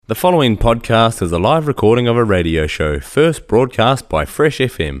The following podcast is a live recording of a radio show first broadcast by Fresh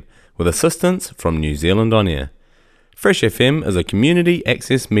FM with assistance from New Zealand On Air. Fresh FM is a community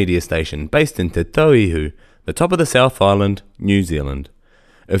access media station based in Te Tauihu, the top of the South Island, New Zealand.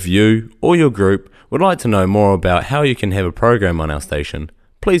 If you or your group would like to know more about how you can have a program on our station,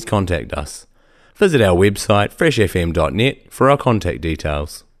 please contact us. Visit our website freshfm.net for our contact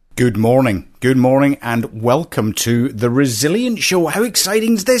details. Good morning, and welcome to The Resilient Show. How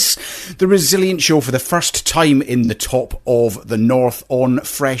exciting is this? The Resilient Show for the first time in the top of the North on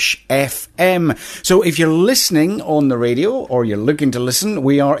Fresh FM. So if you're listening on the radio or you're looking to listen,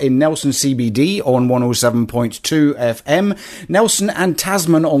 we are in Nelson CBD on 107.2 FM, Nelson and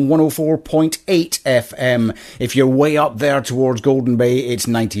Tasman on 104.8 FM. If you're way up there towards Golden Bay, it's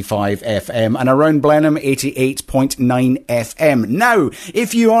 95 FM, and around Blenheim, 88.9 FM. Now,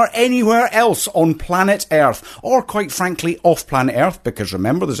 if you are anywhere else on planet Earth, or quite frankly off planet Earth, because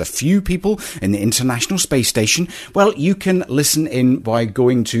remember there's a few people in the International Space Station, well, you can listen in by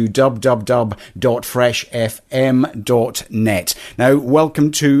going to www.freshfm.net. Now,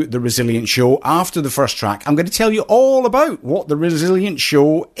 welcome to The Resilient Show. After the first track, I'm going to tell you all about what The Resilient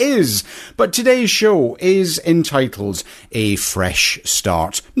Show is. But today's show is entitled A Fresh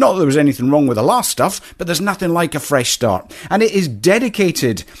Start. Not that there was anything wrong with the last stuff, but there's nothing like a fresh start. And it is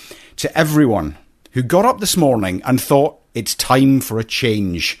dedicated to everyone who got up this morning and thought it's time for a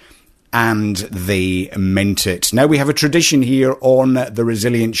change, and they meant it. Now, we have a tradition here on The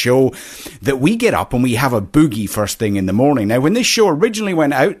Resilient Show that we get up and we have a boogie first thing in the morning. Now, when this show originally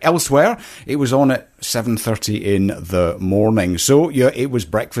went out elsewhere, it was on at 7:30 in the morning. So, yeah, it was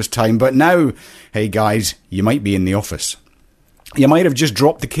breakfast time. But now, hey guys, you might be in the office. You might have just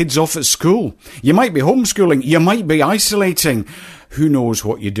dropped the kids off at school. You might be homeschooling. You might be isolating. Who knows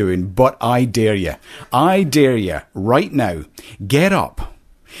what you're doing? But I dare you right now, get up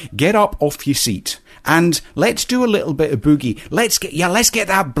off your seat and let's do a little bit of boogie. Let's get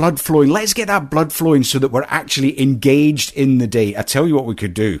that blood flowing. Let's get that blood flowing so that we're actually engaged in the day. I tell you what we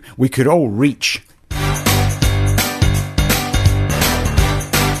could do. We could all reach.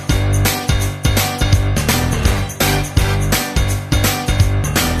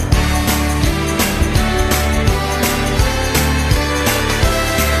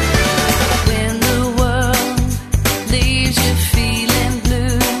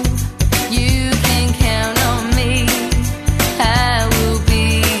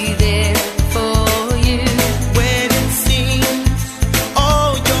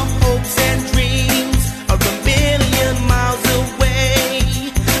 All your hopes and dreams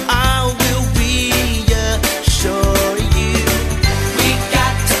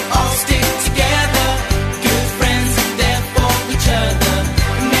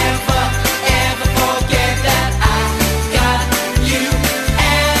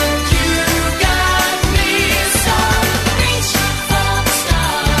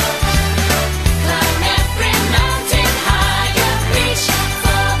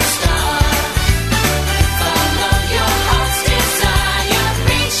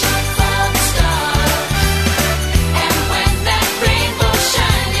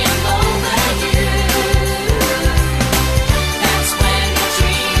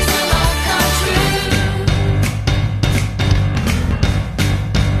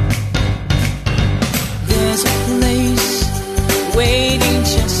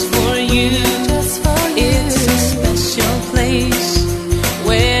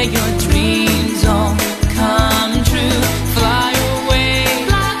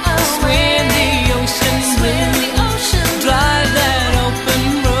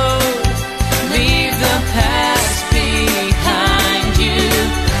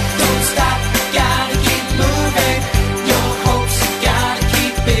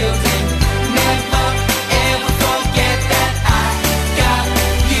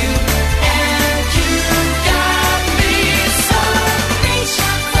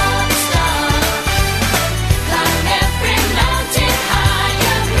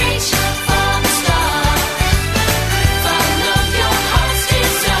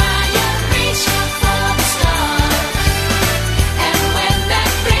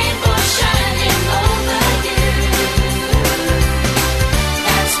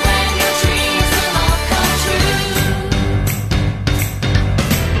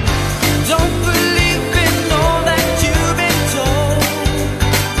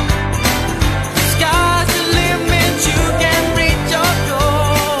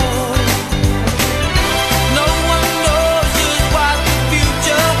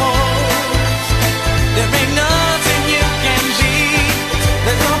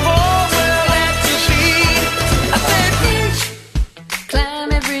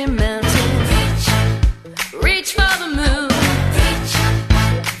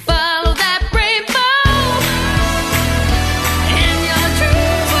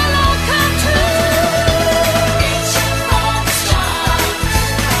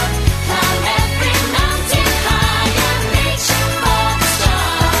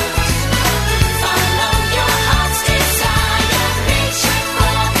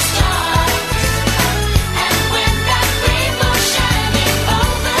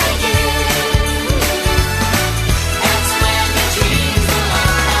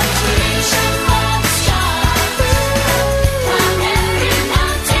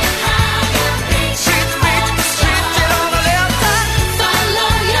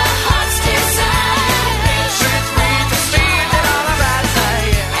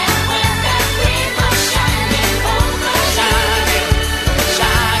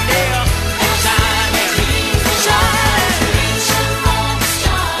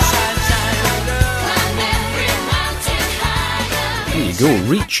go.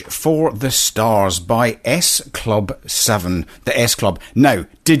 Reach for the Stars by S Club 7. The S Club. Now,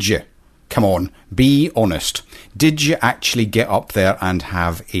 did you? Come on, be honest. Did you actually get up there and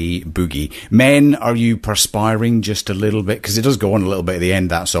have a boogie? Men, are you perspiring just a little bit? Because it does go on a little bit at the end,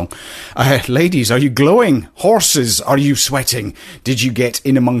 that song. Ladies, are you glowing? Horses, are you sweating? Did you get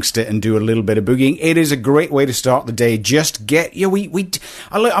in amongst it and do a little bit of boogieing? It is a great way to start the day. Just get your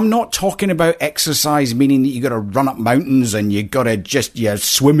I'm not talking about exercise, meaning that you got to run up mountains and you got to just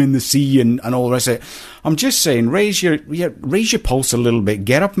swim in the sea and all the rest of it. I'm just saying, raise your pulse a little bit,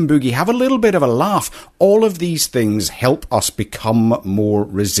 get up and boogie, have a little bit of a laugh. All of these things help us become more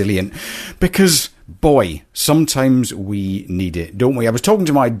resilient because, boy, sometimes we need it, don't we? I was talking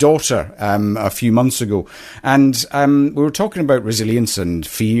to my daughter a few months ago, and we were talking about resilience and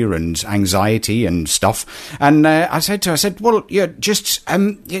fear and anxiety and stuff. And I said to her, well, yeah, just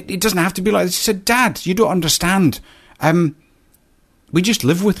it doesn't have to be like this. She said, Dad, you don't understand. We just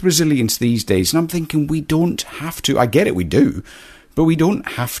live with resilience these days. And I'm thinking, we don't have to. I get it, we do. But we don't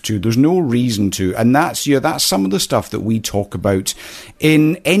have to. There's no reason to. And that's some of the stuff that we talk about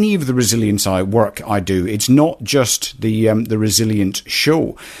in any of the resilience work I do. It's not just the Resilient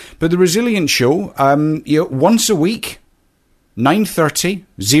Show. But the Resilient Show, once a week, 9:30,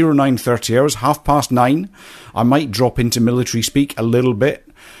 09:30 hours, 9:30. I might drop into military speak a little bit.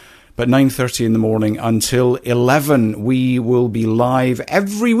 But 9:30 in the morning until 11, we will be live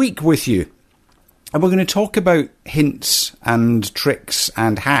every week with you. And we're going to talk about hints and tricks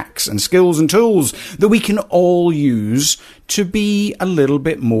and hacks and skills and tools that we can all use to be a little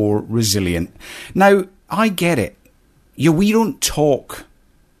bit more resilient. Now, I get it. We don't talk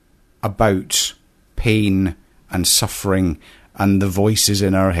about pain and suffering and the voices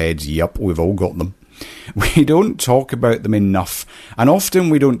in our heads. Yup, we've all got them. We don't talk about them enough, and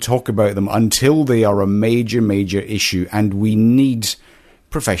often we don't talk about them until they are a major, major issue and we need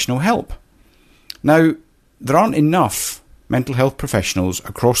professional help. Now, there aren't enough mental health professionals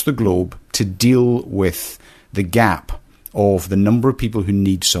across the globe to deal with the gap of the number of people who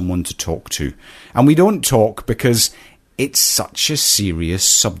need someone to talk to. And we don't talk because it's such a serious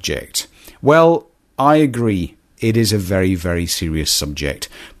subject. Well, I agree, it is a very, very serious subject,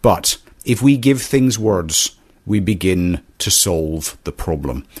 but if we give things words, we begin to solve the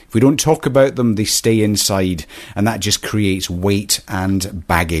problem. If we don't talk about them, they stay inside, and that just creates weight and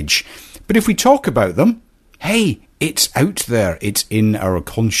baggage. But if we talk about them, hey, it's out there, it's in our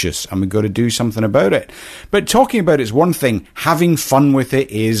conscious, and we've got to do something about it. But talking about it is one thing, having fun with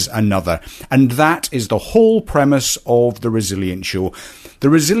it is another. And that is the whole premise of the Resilient Show. The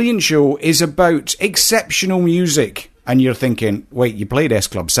Resilient Show is about exceptional music. And you're thinking, wait, you played S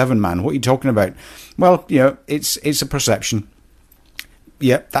Club 7, man. What are you talking about? Well, it's a perception.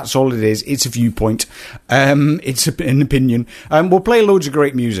 Yeah, that's all it is. It's a viewpoint. It's an opinion. We'll play loads of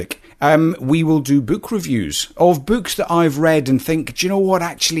great music. We will do book reviews of books that I've read and think, do you know what,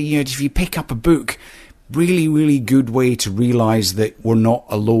 actually, if you pick up a book, really, really good way to realise that we're not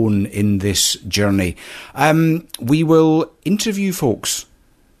alone in this journey. We will interview folks.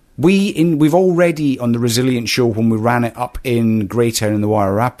 We've already, on the Resilient Show, when we ran it up in Greytown in the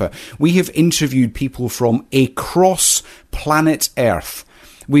Wairarapa, we have interviewed people from across planet Earth.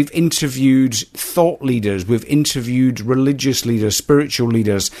 We've interviewed thought leaders, we've interviewed religious leaders, spiritual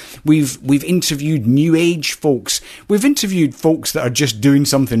leaders, we've interviewed new age folks, we've interviewed folks that are just doing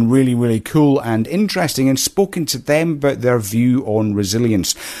something really, really cool and interesting and spoken to them about their view on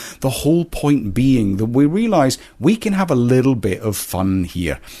resilience. The whole point being that we realise we can have a little bit of fun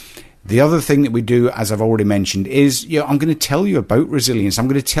here. The other thing that we do, as I've already mentioned, is I'm going to tell you about resilience. I'm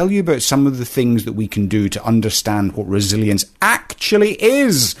going to tell you about some of the things that we can do to understand what resilience actually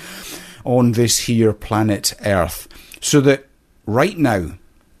is on this here planet Earth, so that right now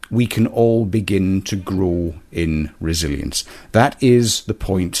we can all begin to grow in resilience. That is the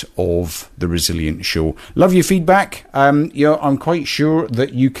point of the Resilient Show. Love your feedback. I'm quite sure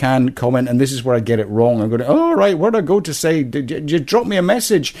that you can comment, and this is where I get it wrong. I'm going, oh, right, where do I go to say, did you drop me a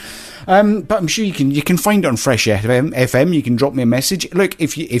message? But I'm sure you can find it on Fresh FM. You can drop me a message. Look,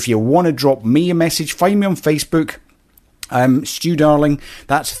 if you want to drop me a message, find me on Facebook. Stu Darling,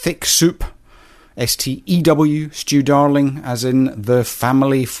 that's Thick Soup. STEW, Stu Darling, as in the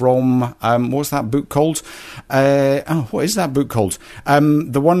family from, what's that book called? What is that book called?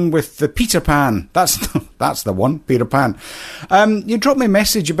 The one with the Peter Pan. That's the one, Peter Pan. You drop me a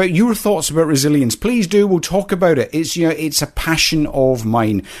message about your thoughts about resilience. Please do. We'll talk about it. It's a passion of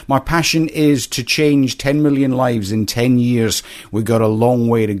mine. My passion is to change 10 million lives in 10 years. We've got a long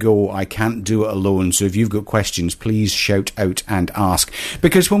way to go. I can't do it alone. So if you've got questions, please shout out and ask.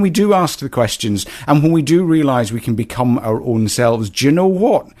 Because when we do ask the questions, happens. And when we do realise we can become our own selves, do you know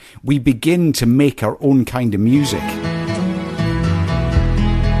what? We begin to make our own kind of music.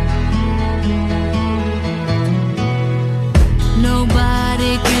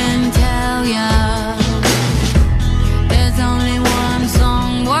 Nobody can tell ya there's only one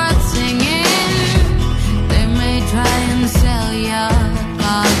song worth singing. They may try and sell ya,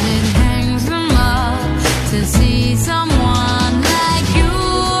 'cause it hangs them up to see someone like you.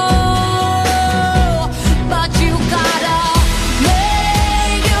 But you gotta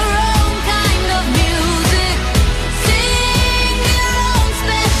make your own kind of music, sing your own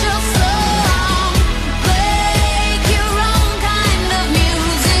special song, make your own kind of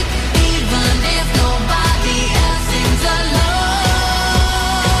music, even if nobody else sings along.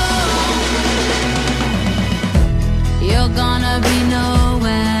 You're gonna be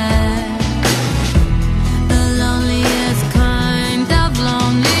nowhere, the loneliest kind of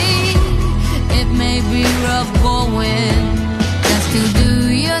lonely. It may be rough going just to do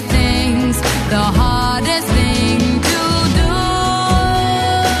your things, the hardest thing to do.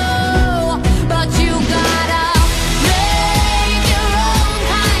 But you gotta make your own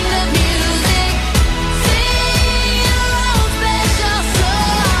kind of music, sing your own special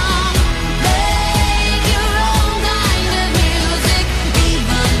song, make your own kind of music,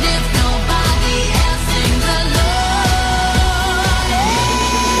 even if nobody else sings along.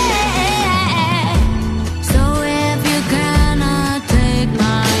 So if you cannot take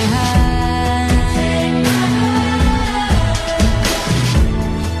my hand,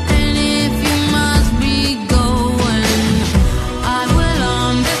 and if you must be going, I will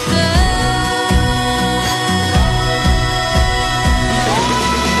understand.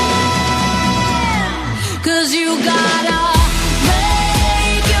 'Cause you gotta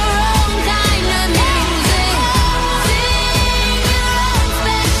make your own kind of music, sing your own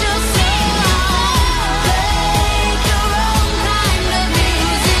special song, make your own kind of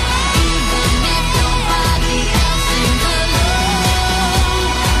music, even if nobody else sings along.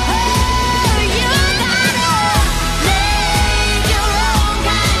 You gotta make your own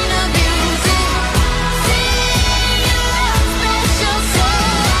kind of music, sing your own special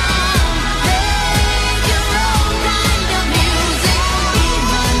song, make your own kind of music,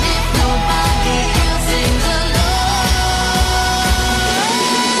 even if nobody else sings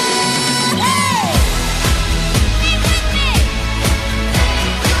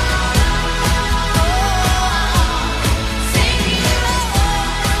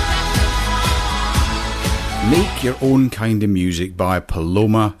Make Your Own Kind of Music by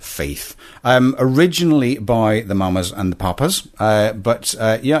Paloma Faith. Originally by the Mamas and the Papas, but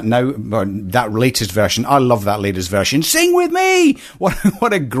now that latest version, I love that latest version. Sing with me!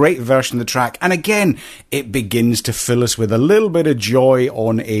 What a great version of the track. And again, it begins to fill us with a little bit of joy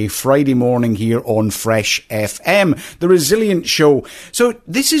on a Friday morning here on Fresh FM, the Resilient Show. So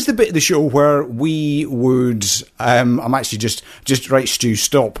this is the bit of the show where we would, I'm actually just right, Stu,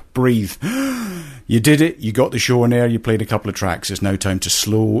 stop, breathe. You did it, you got the show on air, you played a couple of tracks. It's now time to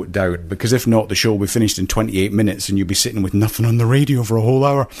slow down, because if not, the show will be finished in 28 minutes and you'll be sitting with nothing on the radio for a whole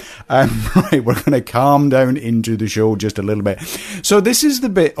hour. Right, we're going to calm down into the show just a little bit. So this is the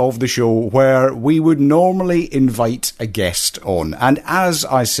bit of the show where we would normally invite a guest on. And as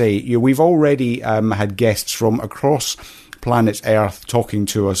I say, we've already had guests from across planet Earth talking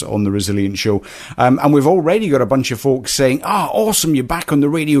to us on the Resilient Show, and we've already got a bunch of folks saying, awesome, you're back on the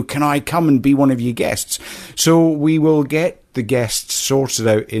radio, can I come and be one of your guests? So we will get the guests sorted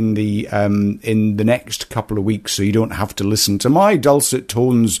out in the next couple of weeks, so you don't have to listen to my dulcet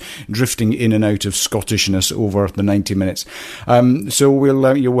tones drifting in and out of Scottishness over the 90 minutes. So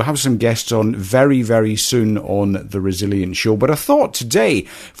we'll have some guests on very, very soon on the Resilient Show. But I thought today,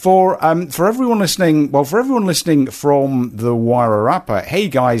 for everyone listening from the Wairarapa, hey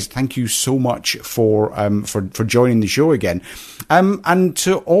guys, thank you so much for joining the show again, and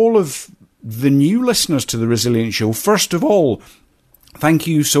to all of the new listeners to the Resilient Show, first of all, thank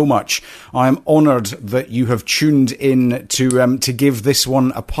you so much. I'm honoured that you have tuned in to give this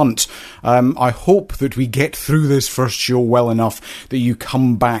one a punt. I hope that we get through this first show well enough that you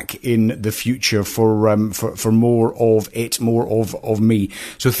come back in the future for more of it, more of me.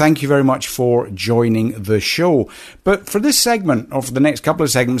 So thank you very much for joining the show. But for this segment, or for the next couple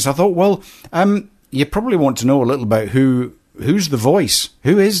of segments, I thought, well, you probably want to know a little about who's the voice?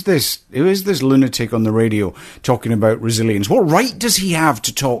 Who is this lunatic on the radio talking about resilience? What right does he have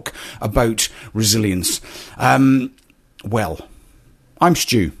to talk about resilience? Well, I'm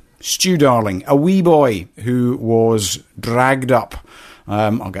Stu Darling, a wee boy who was dragged up.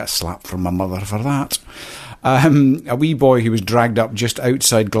 I'll get slapped from my mother for that. A wee boy who was dragged up just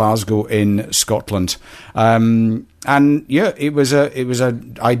outside Glasgow in Scotland. And yeah, it was a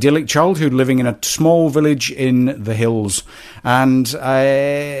idyllic childhood living in a small village in the hills, and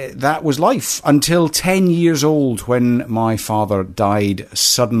that was life until 10 years old when my father died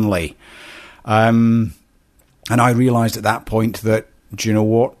suddenly. And I realised at that point that, do you know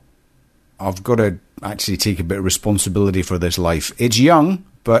what? I've got to actually take a bit of responsibility for this life. It's young,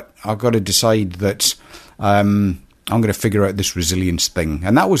 but I've got to decide that I'm going to figure out this resilience thing.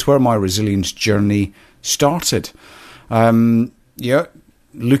 And that was where my resilience journey started. Looking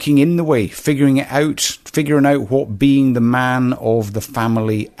in the way, figuring out what being the man of the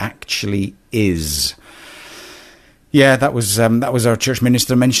family actually is. Yeah, that was our church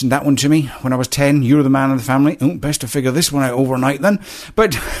minister mentioned that one to me when I was 10. You're the man of the family. Oh, best to figure this one out overnight then.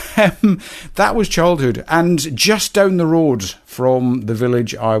 But that was childhood. And just down the road from the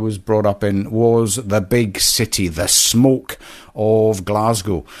village I was brought up in was the big city, the smoke of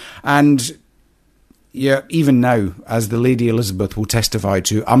Glasgow. And yeah, even now, as the Lady Elizabeth will testify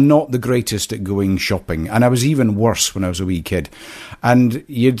to, I'm not the greatest at going shopping, and I was even worse when I was a wee kid. And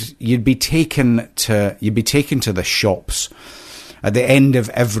you'd be taken to the shops at the end of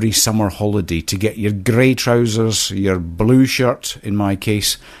every summer holiday to get your grey trousers, your blue shirt, in my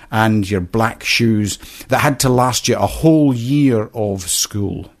case, and your black shoes that had to last you a whole year of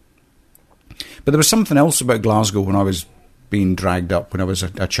school. But there was something else about Glasgow when I was being dragged up when I was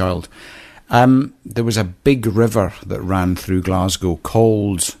a child. There was a big river that ran through Glasgow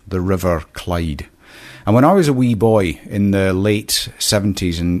called the River Clyde. And when I was a wee boy in the late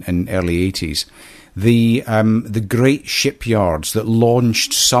 70s and early 80s, the great shipyards that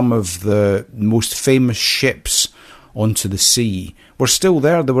launched some of the most famous ships onto the sea were still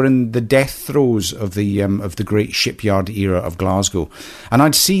there. They were in the death throes of the great shipyard era of Glasgow. And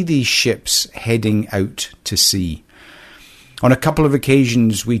I'd see these ships heading out to sea. On a couple of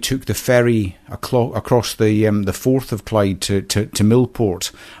occasions, we took the ferry across the Forth of Clyde to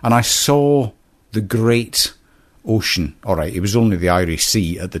Millport, and I saw the great ocean. All right, it was only the Irish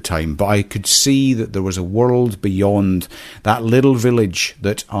Sea at the time, but I could see that there was a world beyond that little village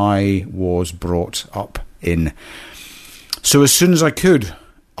that I was brought up in. So as soon as I could,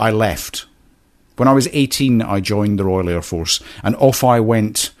 I left. When I was 18, I joined the Royal Air Force, and off I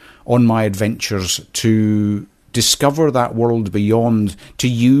went on my adventures to discover that world beyond, to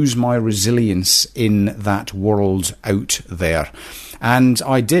use my resilience in that world out there. And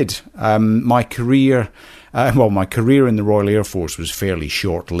I did. My career in the Royal Air Force was fairly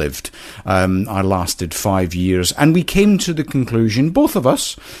short-lived. I lasted 5 years, and we came to the conclusion, both of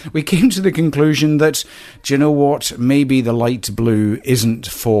us, that, do you know what, maybe the light blue isn't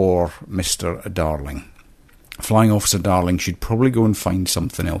for Mr. Darling. Flying Officer Darling should probably go and find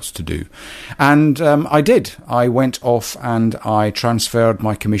something else to do. And I did. I went off and I transferred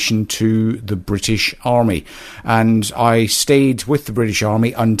my commission to the British Army. And I stayed with the British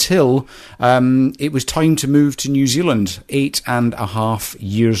Army until it was time to move to New Zealand 8.5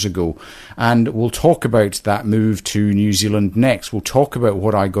 years ago. And we'll talk about that move to New Zealand next. We'll talk about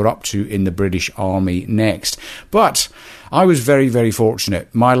what I got up to in the British Army next. But I was very, very fortunate.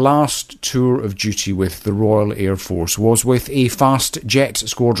 My last tour of duty with the Royal Air Force was with a fast jet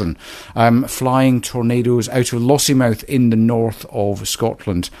squadron, flying Tornadoes out of Lossiemouth in the north of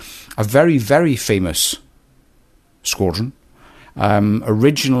Scotland. A very, very famous squadron,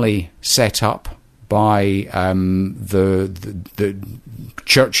 originally set up by the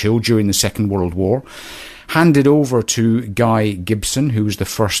Churchill during the Second World War, handed over to Guy Gibson, who was the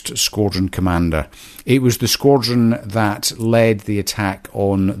first squadron commander. It was the squadron that led the attack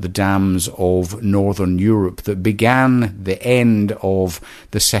on the dams of Northern Europe that began the end of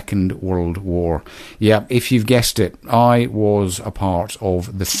the Second World War. Yeah, if you've guessed it, I was a part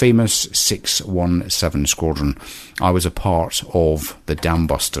of the famous 617 squadron. I was a part of the Dam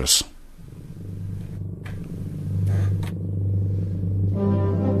Busters.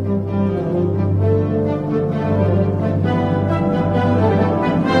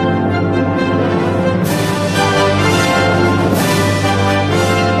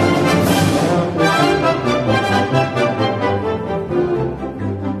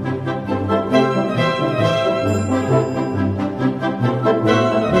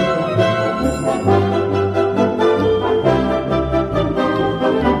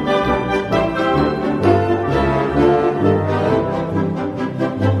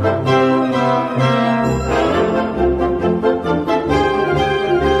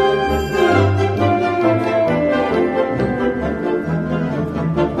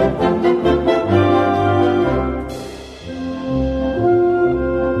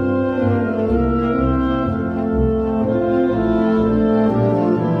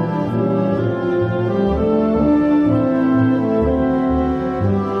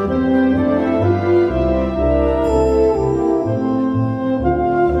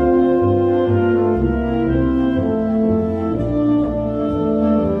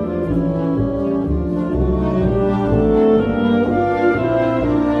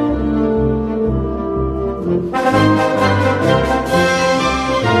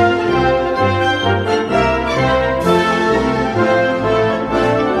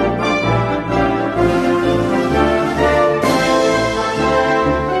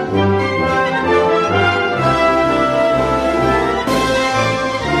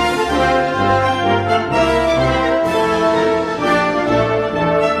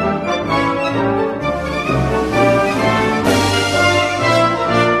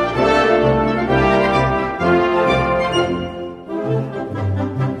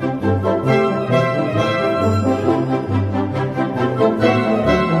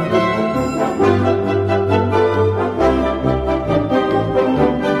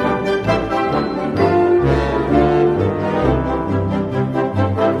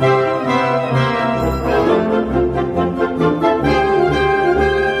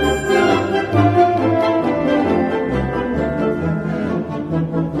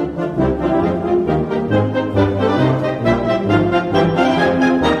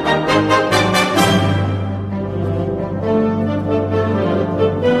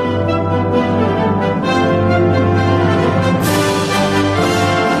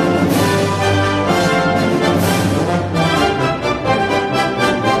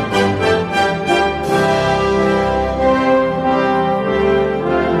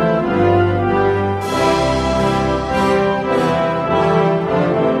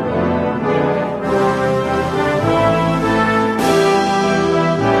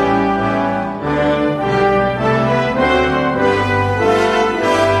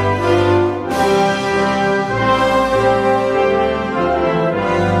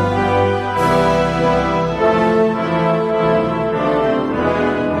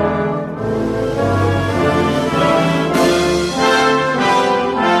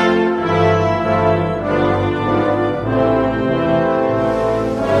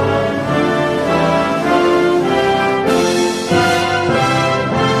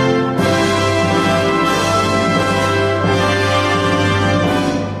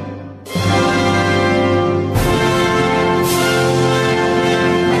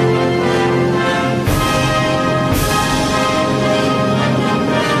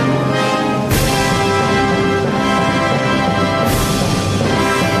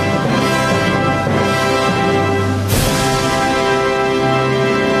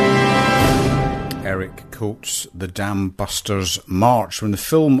 quotes the Dam Busters March from the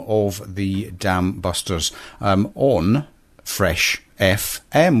film of the Dam Busters on Fresh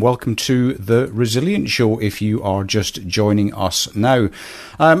FM. Welcome to the Resilient Show if you are just joining us now.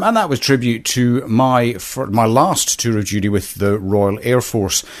 And that was tribute to my last tour of duty with the Royal Air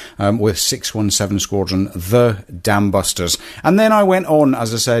Force with 617 Squadron, the Dam Busters. And then I went on,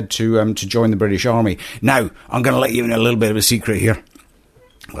 as I said, to join the British Army. Now, I'm going to let you in a little bit of a secret here.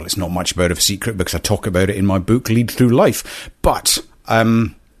 Well, it's not much about a secret because I talk about it in my book, Lead Through Life. But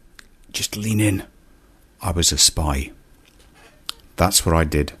just lean in. I was a spy. That's what I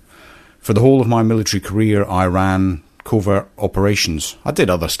did. For the whole of my military career, I ran covert operations. I did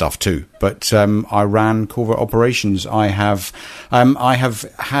other stuff too, but I ran covert operations. I've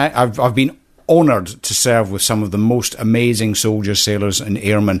been honoured to serve with some of the most amazing soldiers, sailors and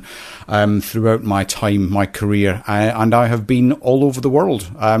airmen throughout my time, my career, and I have been all over the world.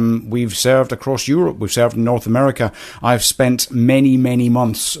 We've served across Europe, we've served in North America. I've spent many, many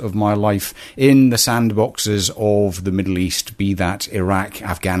months of my life in the sandboxes of the Middle East, be that Iraq,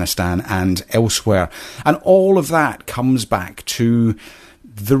 Afghanistan and elsewhere. And all of that comes back to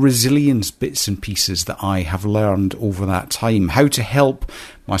the resilience bits and pieces that I have learned over that time. How to help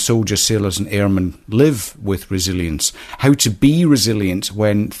my soldiers, sailors and airmen live with resilience. How to be resilient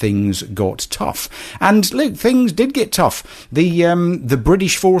when things got tough. And look, things did get tough. The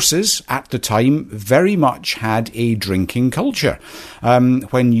British forces at the time very much had a drinking culture.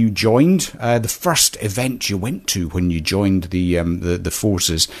 When you joined, the first event you went to when you joined the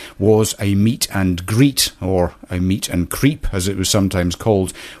forces was a meet and greet, or a meet and creep as it was sometimes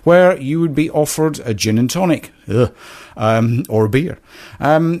called, where you would be offered a gin and tonic. Or a beer.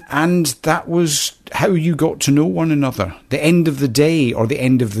 And that was how you got to know one another. The end of the day or the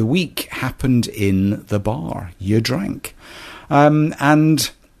end of the week happened in the bar. You drank. And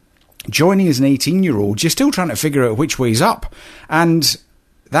joining as an 18-year-old, you're still trying to figure out which way's up. And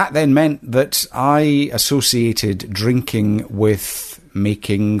that then meant that I associated drinking with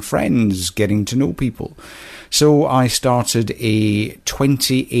making friends, getting to know people. So I started a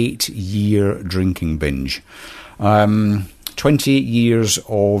 28-year drinking binge. 28 years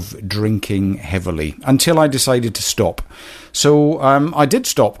of drinking heavily until I decided to stop. So I did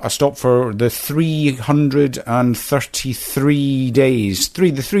stop. I stopped for the 333 days. The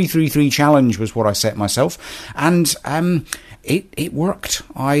 333 challenge was what I set myself, and it worked.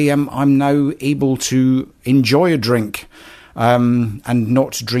 I'm now able to enjoy a drink. And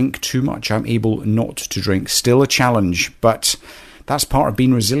not drink too much. I'm able not to drink. Still a challenge, but that's part of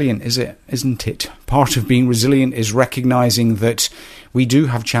being resilient, isn't it? Part of being resilient is recognising that we do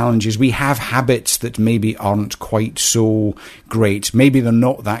have challenges. We have habits that maybe aren't quite so great. Maybe they're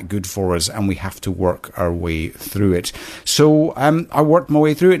not that good for us, and we have to work our way through it. So I worked my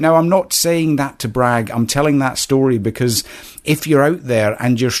way through it. Now, I'm not saying that to brag. I'm telling that story because if you're out there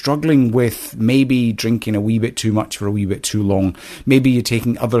and you're struggling with maybe drinking a wee bit too much for a wee bit too long, maybe you're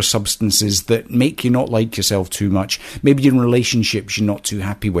taking other substances that make you not like yourself too much, maybe you're in relationships you're not too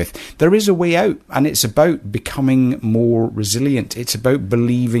happy with, there is a way out, and it's about becoming more resilient. It's about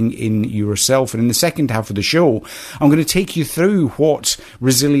believing in yourself. And in the second half of the show, I'm going to take you through what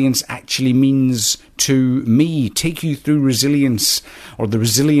resilience actually means to me, take you through resilience, or the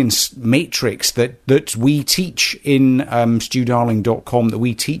resilience matrix that we teach in StuDarling.com, that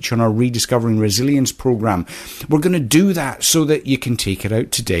we teach on our Rediscovering Resilience program. We're going to do that so that you can take it out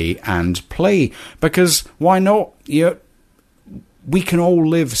today and play, because why not? We can all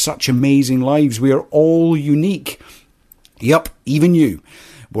live such amazing lives. We are all unique. Yep, even you.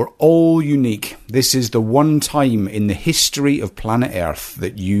 We're all unique. This is the one time in the history of planet Earth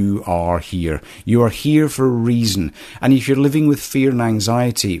that you are here. You are here for a reason. And if you're living with fear and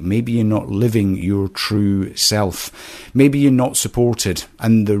anxiety, maybe you're not living your true self. Maybe you're not supported.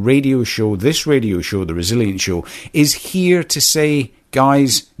 And the radio show, this radio show, the Resilient Show, is here to say,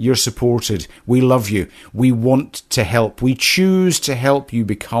 guys, you're supported. We love you. We want to help. We choose to help you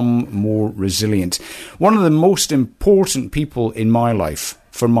become more resilient. One of the most important people in my life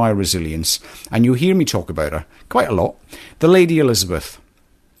for my resilience, and you'll hear me talk about her quite a lot, the Lady Elizabeth.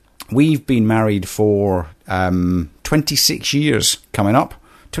 We've been married for 26 years coming up.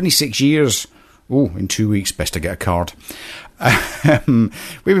 26 years. Oh, in 2 weeks, best to get a card. We've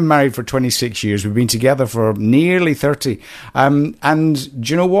been married for 26 years. We've been together for nearly 30. And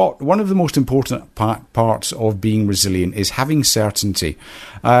do you know what? One of the most important parts of being resilient is having certainty.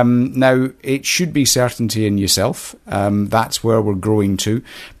 Now, it should be certainty in yourself. That's where we're growing to.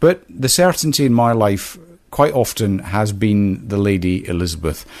 But the certainty in my life quite often has been the Lady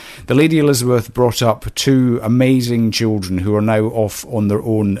Elizabeth. The Lady Elizabeth brought up two amazing children who are now off on their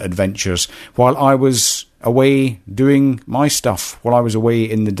own adventures, while I was away doing my stuff, while I was away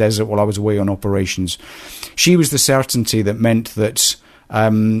in the desert, while I was away on operations. She was the certainty that meant that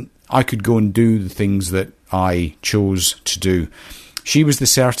I could go and do the things that I chose to do. She was the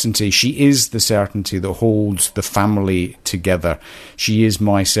certainty, she is the certainty that holds the family together. She is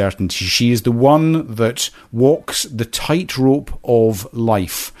my certainty. She is the one that walks the tightrope of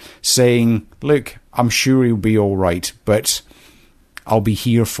life, saying, look, I'm sure he'll be all right, but I'll be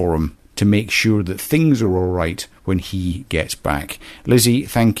here for him to make sure that things are all right when he gets back. Lizzie,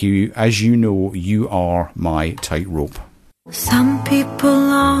 thank you. As you know, you are my tightrope. Some people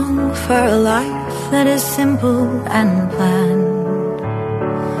long for a life that is simple and planned,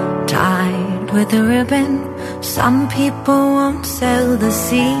 tied with a ribbon. Some people won't sail the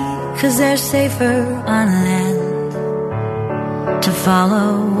sea 'cause they're safer on land. To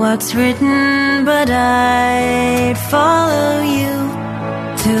follow what's written, but I'd follow you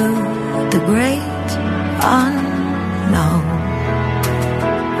to the great unknown,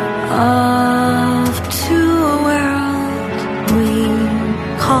 off to a world we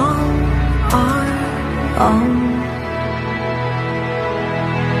call our own.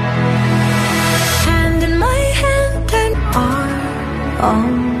 Hand in my hand and our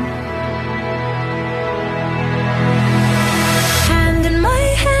own. Hand in my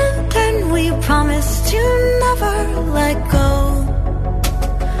hand and we promise to never let go.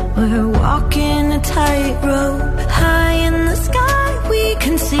 We're walking a tightrope high in the sky. We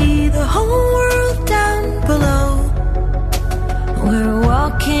can see the whole world down below. We're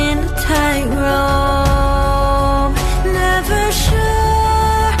walking a tightrope, never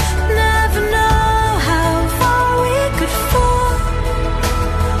sure, never know how far we could fall.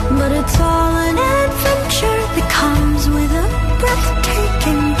 But it's all an adventure that comes with a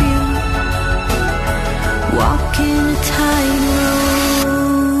breathtaking view. Walking a tightrope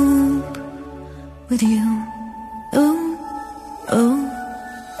with you. Ooh, ooh,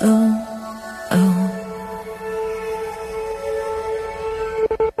 ooh, ooh.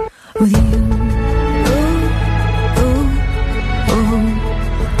 With you. Ooh, ooh, ooh,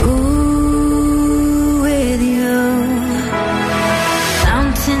 ooh, with you.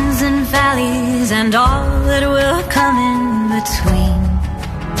 Mountains and valleys and all that will come in between.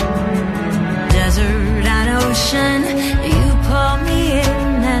 Desert and ocean, you pull me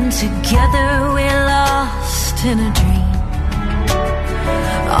in, and together we're lost in a dream.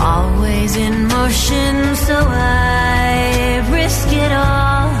 Always in motion, so I risk it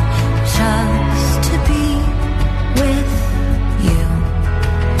all just to be with you.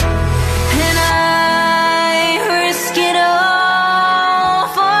 And I risk it all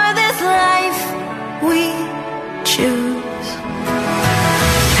for this life we choose.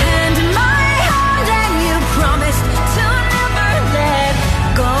 Hand in my hand and you promised to never let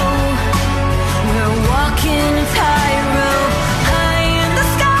go. We're walking a tightrope high in the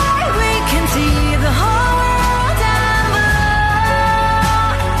sky. We can see the whole world down below.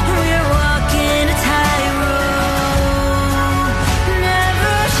 We're walking a tightrope,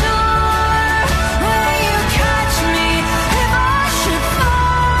 never sure where you catch me if I should fall.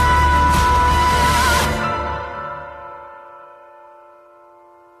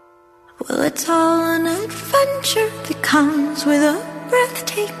 Well, it's all an adventure that comes with a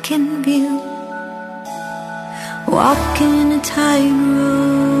breathtaking view. Walking a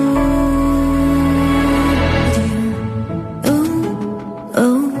tightrope with you. Ooh,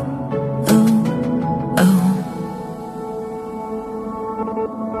 ooh, ooh, ooh.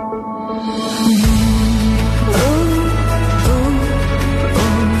 With you. Ooh, ooh, ooh,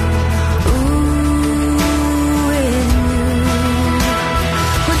 ooh, with you.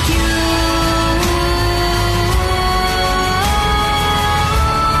 With you.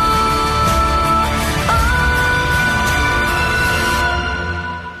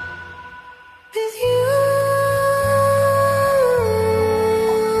 With you.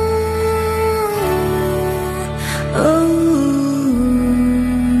 Oh,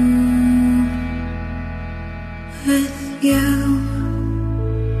 with you.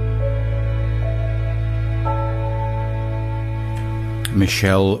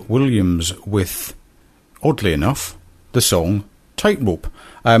 Michelle Williams with, oddly enough, the song Tightrope.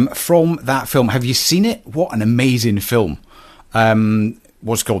 From that film. Have you seen it? What an amazing film.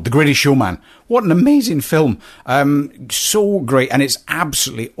 What's it called? The Greatest Showman. What an amazing film. So great. And it's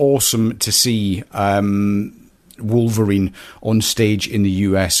absolutely awesome to see Wolverine on stage in the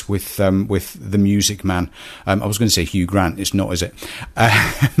US with the Music Man. I was going to say Hugh Grant. It's not, is it?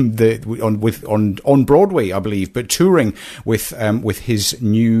 On Broadway, I believe, but touring with his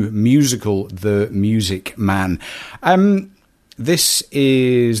new musical, The Music Man. this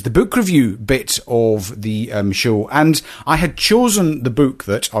is the book review bit of the show, and I had chosen the book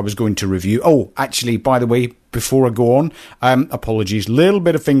that I was going to review. Oh, actually, by the way, before I go on, apologies, little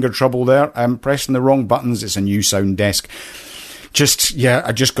bit of finger trouble there. I'm pressing the wrong buttons. It's a new sound desk.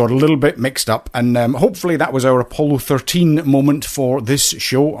 I just got a little bit mixed up, and hopefully that was our Apollo 13 moment for this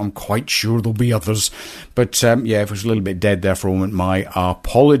show. I'm quite sure there'll be others, but if it was a little bit dead there for a moment, my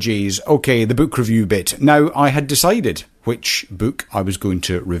apologies. Okay, the book review bit. Now, I had decided which book I was going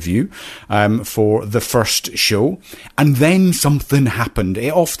to review for the first show, and then something happened.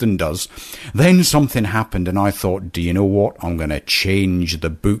 It often does. Then something happened, and I thought, do you know what? I'm going to change the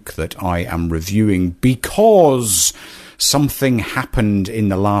book that I am reviewing, because something happened in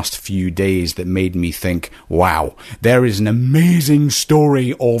the last few days that made me think, wow, there is an amazing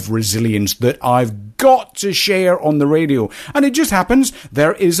story of resilience that I've got to share on the radio. And it just happens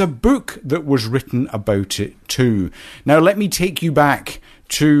there is a book that was written about it too. Now, let me take you back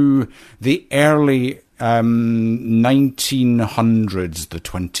to the early 1900s, the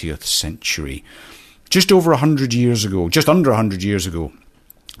 20th century. Just over 100 years ago, just under 100 years ago,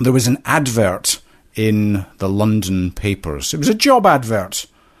 there was an advert in the London papers. It was a job advert.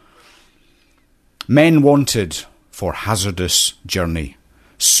 Men wanted for hazardous journey.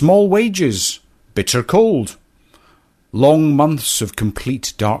 Small wages, bitter cold. Long months of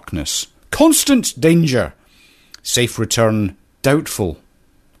complete darkness. Constant danger. Safe return doubtful.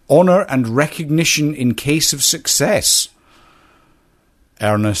 Honour and recognition in case of success.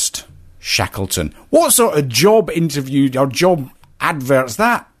 Ernest Shackleton. What sort of job interview or job advert's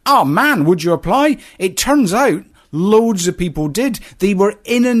that? Oh man, would you apply? It turns out loads of people did. They were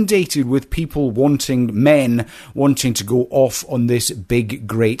inundated with men wanting to go off on this big,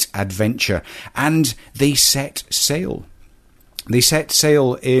 great adventure. And they set sail. They set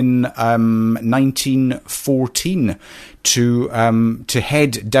sail in 1914 to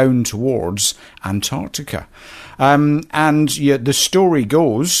head down towards Antarctica. The story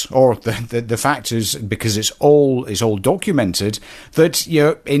goes, or the fact is, because it's all documented, that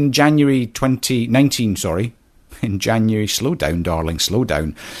in January 2019, in January, slow down, darling, slow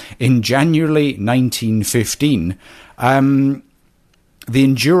down. In January 1915, the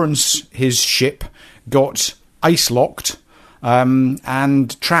Endurance, his ship, got ice locked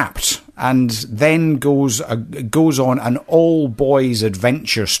and trapped. And then goes on an all-boys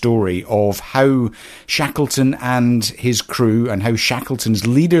adventure story of how Shackleton and his crew, and how Shackleton's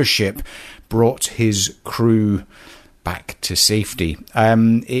leadership brought his crew back to safety.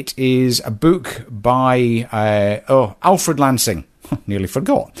 It is a book by Alfred Lansing. Nearly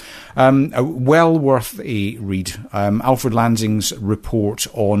forgot. Well worth a read. Alfred Lansing's report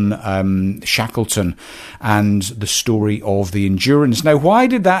on Shackleton and the story of the Endurance. Now, why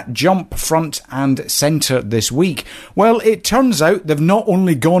did that jump front and centre this week? Well, it turns out they've not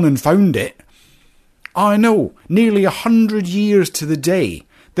only gone and found it. I know, nearly 100 years to the day.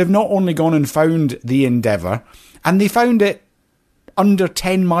 They've not only gone and found the Endeavour, and they found it under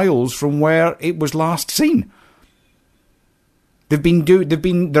 10 miles from where it was last seen. There have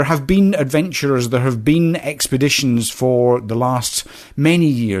been adventurers, there have been expeditions for the last many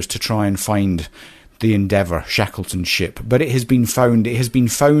years to try and find the Endeavour, Shackleton's ship, but it has been found. It has been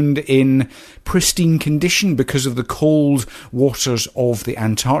found in pristine condition because of the cold waters of the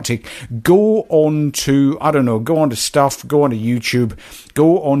Antarctic. Go on to YouTube,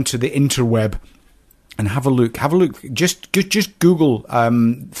 go on to the interweb, and have a look. Just Google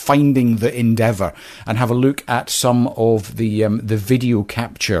finding the Endeavour, and have a look at some of the video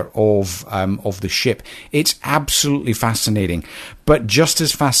capture of the ship. It's absolutely fascinating. But just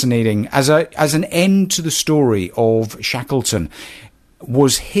as fascinating as an end to the story of Shackleton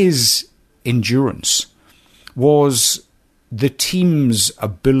was his endurance, was the team's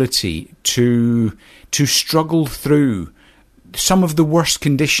ability to struggle through some of the worst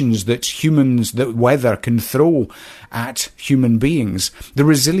conditions that weather can throw at human beings. The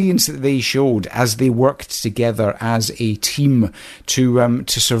resilience that they showed as they worked together as a team to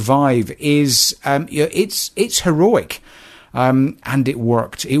survive is it's heroic, and it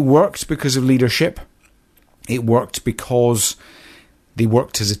worked. It worked because of leadership. It worked because they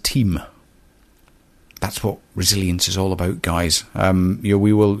worked as a team. That's what resilience is all about, guys. We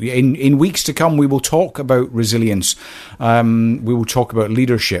will in weeks to come. We will talk about resilience. We will talk about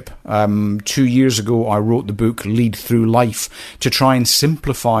leadership. 2 years ago, I wrote the book "Lead Through Life" to try and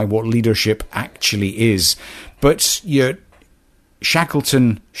simplify what leadership actually is. But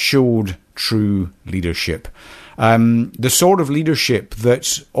Shackleton showed true leadership, the sort of leadership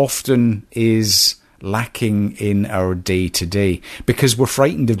that often is lacking in our day to day, because we're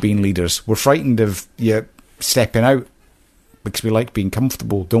frightened of being leaders. We're frightened of stepping out, because we like being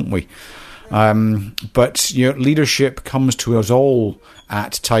comfortable, don't we? But leadership comes to us all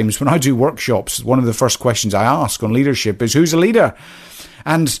at times. When I do workshops, one of the first questions I ask on leadership is, who's a leader?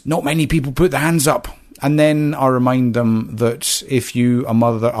 And not many people put their hands up. And then I remind them that if you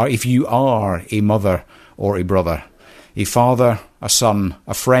are a mother or a brother, a father, a son,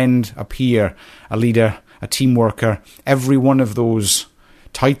 a friend, a peer, a leader, a team worker, every one of those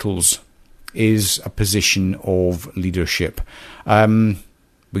titles is a position of leadership.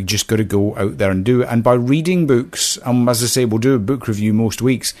 We just got to go out there and do it. And by reading books, as I say, we'll do a book review most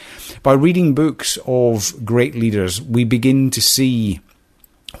weeks. By reading books of great leaders, we begin to see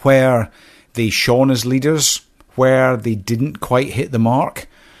where they shone as leaders, where they didn't quite hit the mark.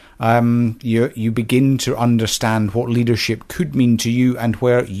 You begin to understand what leadership could mean to you and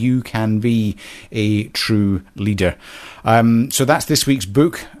where you can be a true leader. So that's this week's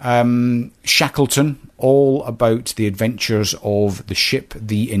book, Shackleton, all about the adventures of the ship,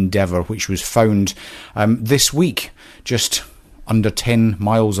 the Endeavour, which was found this week, just under 10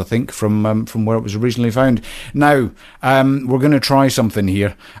 miles, I think, from where it was originally found. Now, we're going to try something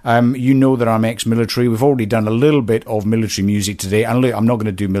here. You know that I'm ex-military. We've already done a little bit of military music today. And look, I'm not going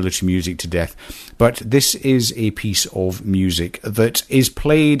to do military music to death. But this is a piece of music that is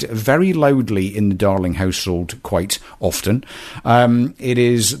played very loudly in the Darling household quite often. It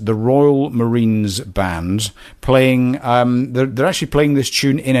is the Royal Marines Band playing... They're actually playing this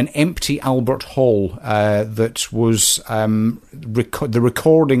tune in an empty Albert Hall that was... the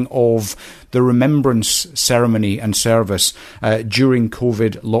recording of the remembrance ceremony and service during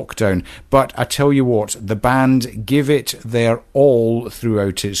COVID lockdown. But I tell you what, the band give it their all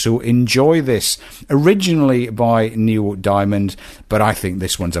throughout it. So enjoy this. Originally by Neil Diamond, but I think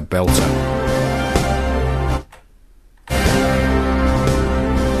this one's a belter.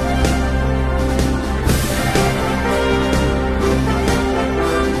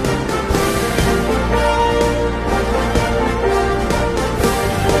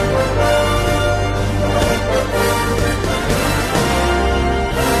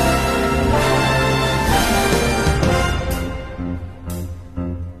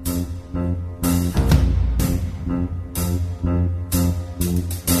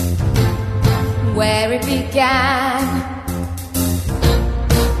 Where it began,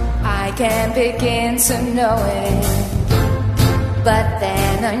 I can't begin to know it, but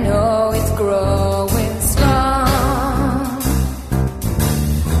then I know it's growing strong.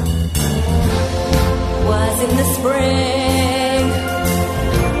 Was in the spring,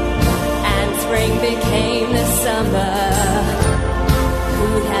 and spring became the summer.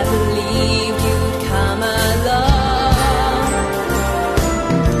 Who'd have believed you'd come along?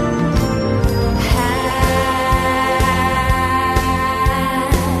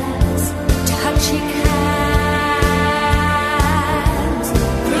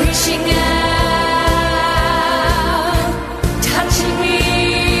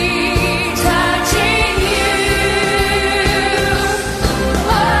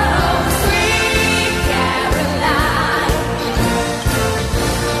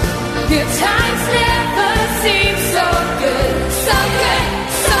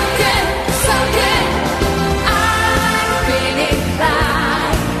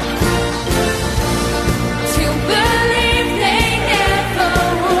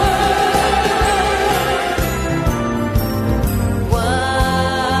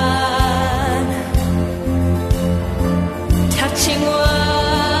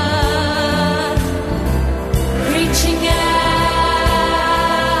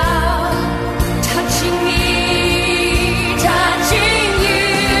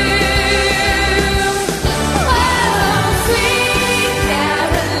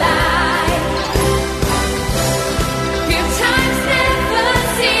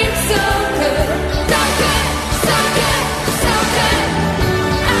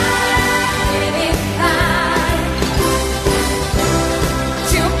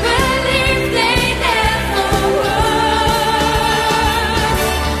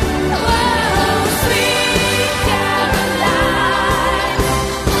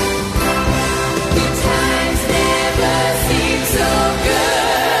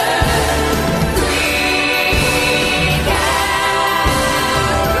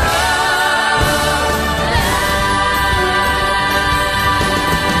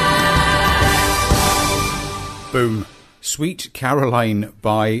 Boom. Sweet Caroline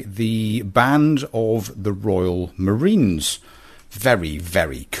by the Band of the Royal Marines. very,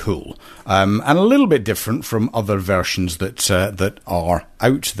 very cool, and a little bit different from other versions that are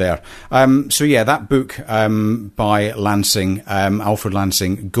out there. So yeah, that book by Lansing, Alfred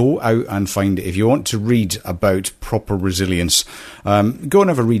Lansing. Go out and find it if you want to read about proper resilience. Go and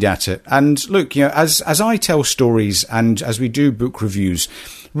have a read at it. And look, as I tell stories and as we do book reviews,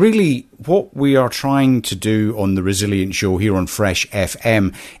 really, what we are trying to do on the Resilient Show here on Fresh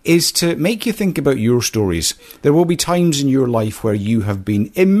FM is to make you think about your stories. There will be times in your life where you have been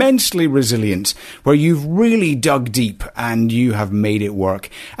immensely resilient, where you've really dug deep and you have made it work.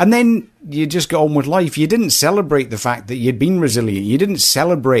 And then you just got on with life. You didn't celebrate the fact that you'd been resilient. You didn't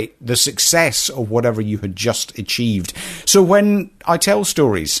celebrate the success of whatever you had just achieved. So when I tell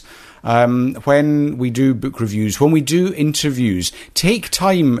stories, when we do book reviews, when we do interviews, take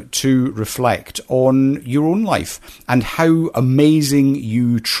time to reflect on your own life and how amazing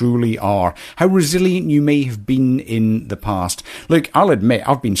you truly are, how resilient you may have been in the past. Look, I'll admit,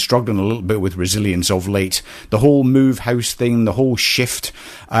 I've been struggling a little bit with resilience of late. The whole move house thing, the whole shift.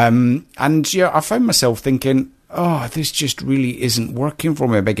 And yeah, I found myself thinking, oh, this just really isn't working for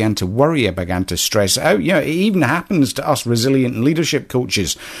me. I began to worry. I began to stress out. It even happens to us resilient leadership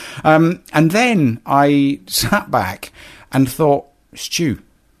coaches. And then I sat back and thought, Stu,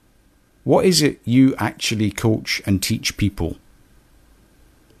 what is it you actually coach and teach people?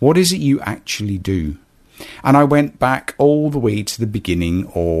 What is it you actually do? And I went back all the way to the beginning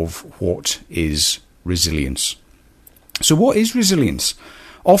of what is resilience. So what is resilience?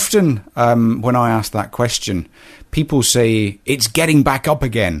 Often, when I ask that question, people say, it's getting back up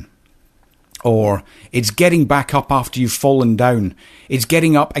again. Or, it's getting back up after you've fallen down. It's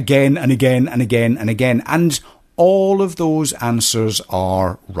getting up again and again and again and again. And all of those answers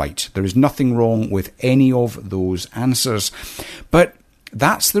are right. There is nothing wrong with any of those answers. But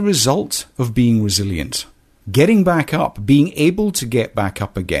that's the result of being resilient. Getting back up, being able to get back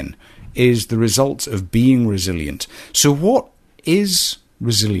up again, is the result of being resilient. So what is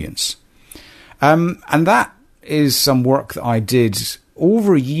resilience? And that is some work that I did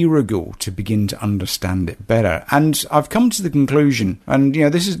over a year ago to begin to understand it better. And I've come to the conclusion, and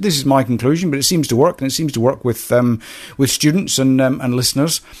this is my conclusion, but it seems to work, and it seems to work with students and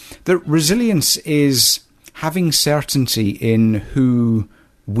listeners, that resilience is having certainty in who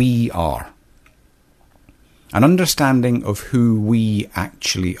we are. An understanding of who we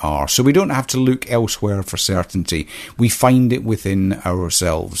actually are. So we don't have to look elsewhere for certainty. We find it within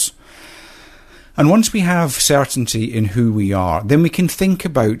ourselves. And once we have certainty in who we are, then we can think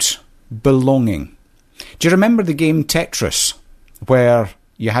about belonging. Do you remember the game Tetris, where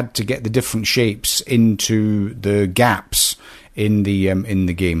you had to get the different shapes into the gaps in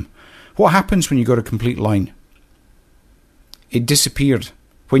the game? What happens when you got a complete line? It disappeared.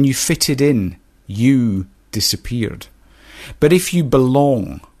 When you fitted in, you disappeared. But if you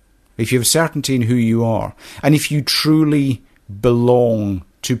belong, if you have certainty in who you are, and if you truly belong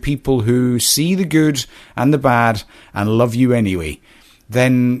to people who see the good and the bad and love you anyway,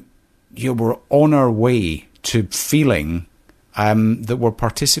 then we're on our way to feeling that we're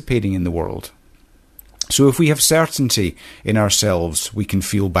participating in the world. So if we have certainty in ourselves, we can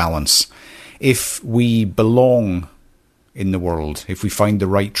feel balance. If we belong in the world, if we find the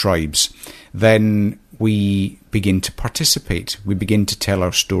right tribes, then we begin to participate. We begin to tell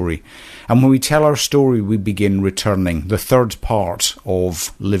our story. And when we tell our story, we begin returning the third part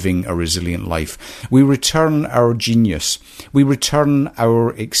of living a resilient life. We return our genius. We return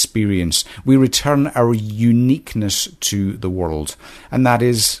our experience. We return our uniqueness to the world. And that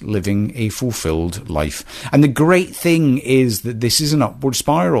is living a fulfilled life. And the great thing is that this is an upward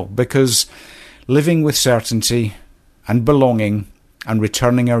spiral, because living with certainty and belonging and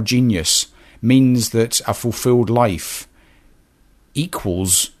returning our genius means that a fulfilled life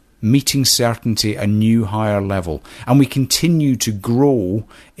equals meeting certainty a new higher level, and we continue to grow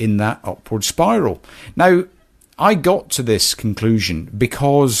in that upward spiral. Now, I got to this conclusion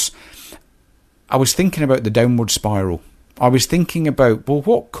because I was thinking about the downward spiral. I was thinking about, well,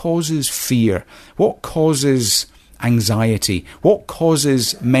 what causes fear? What causes anxiety? What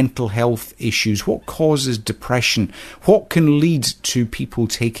causes mental health issues? What causes depression? What can lead to people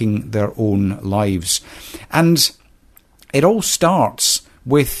taking their own lives? And it all starts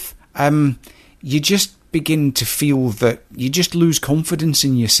with you just begin to feel that you just lose confidence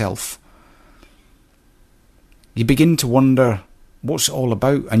in yourself. You begin to wonder what's it all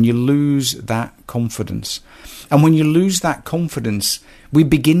about, and you lose that confidence. And when you lose that confidence, we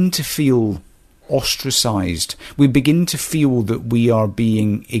begin to feel ostracized. We begin to feel that we are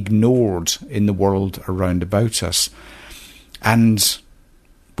being ignored in the world around about us, and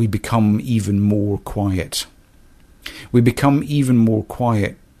we become even more quiet. We become even more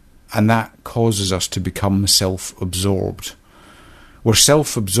quiet, and that causes us to become self-absorbed. We're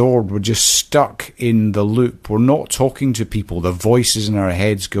self-absorbed, we're just stuck in the loop. We're not talking to people, the voices in our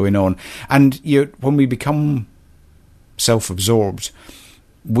heads going on. And when we become self-absorbed,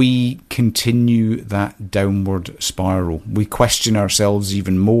 we continue that downward spiral. We question ourselves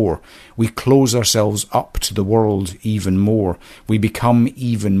even more. We close ourselves up to the world even more. We become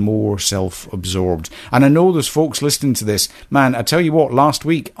even more self-absorbed. And I know there's folks listening to this. Man, I tell you what, last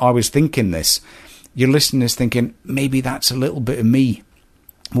week I was thinking this. You're listening to this thinking, maybe that's a little bit of me.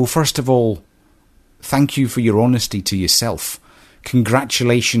 Well, first of all, thank you for your honesty to yourself.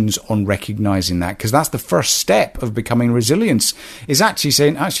 Congratulations on recognising that, because that's the first step of becoming resilient, is actually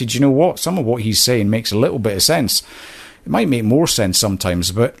saying, do you know what? Some of what he's saying makes a little bit of sense. It might make more sense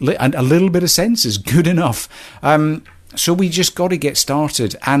sometimes, but a little bit of sense is good enough. So we just got to get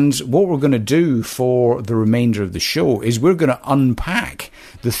started. And what we're going to do for the remainder of the show is we're going to unpack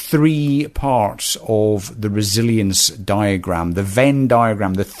the 3 parts of the resilience diagram, the Venn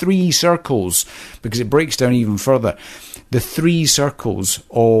diagram, the 3 circles, because it breaks down even further. The 3 circles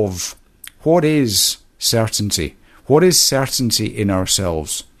of what is certainty? What is certainty in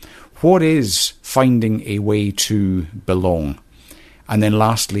ourselves? What is finding a way to belong? And then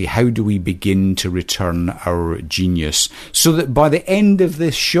lastly, how do we begin to return our genius? So that by the end of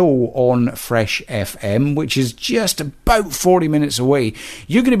this show on Fresh FM, which is just about 40 minutes away,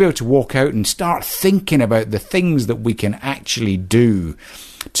 you're going to be able to walk out and start thinking about the things that we can actually do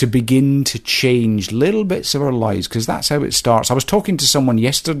to begin to change little bits of our lives, because that's how it starts. I was talking to someone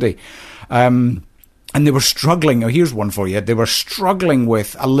yesterday, and they were struggling. Oh, here's one for you. They were struggling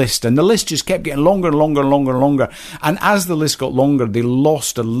with a list, and the list just kept getting longer and longer and longer and longer. And as the list got longer, they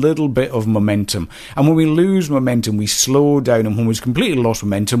lost a little bit of momentum. And when we lose momentum, we slow down. And when we've completely lost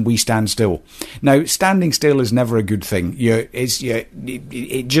momentum, we stand still. Now, standing still is never a good thing. It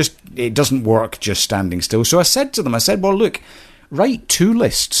doesn't work just standing still. So I said to them, well, look, write 2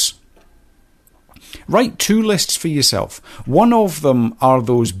 lists. Write 2 lists for yourself. One of them are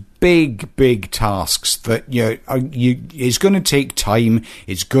those big tasks that it's going to take time,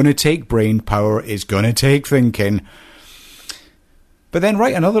 it's going to take brain power, it's going to take thinking. But then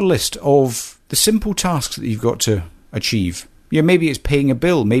write another list of the simple tasks that you've got to achieve. Maybe it's paying a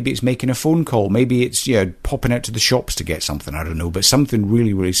bill, maybe it's making a phone call, maybe it's popping out to the shops to get something, I don't know, but something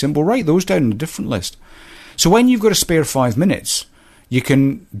really, really simple. Write those down on a different list. So when you've got a spare 5 minutes, you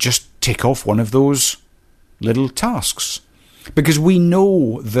can just tick off one of those little tasks. Because we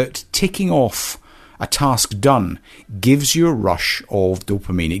know that ticking off a task done gives you a rush of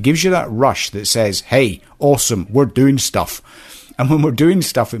dopamine. It gives you that rush that says, hey, awesome, we're doing stuff. And when we're doing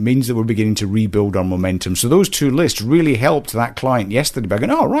stuff, it means that we're beginning to rebuild our momentum. So those 2 lists really helped that client yesterday by going,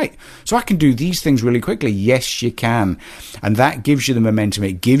 oh, right, so I can do these things really quickly. Yes, you can. And that gives you the momentum.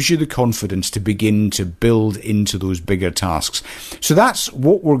 It gives you the confidence to begin to build into those bigger tasks. So that's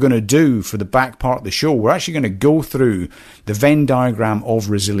what we're going to do for the back part of the show. We're actually going to go through the Venn diagram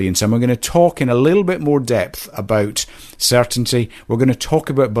of resilience, and we're going to talk in a little bit more depth about certainty. We're going to talk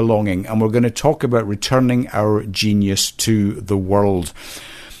about belonging, and we're going to talk about returning our genius to the world.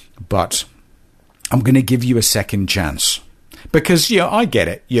 But I'm going to give you a second chance, because I get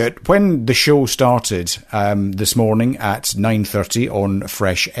it. When the show started this morning at 9:30 on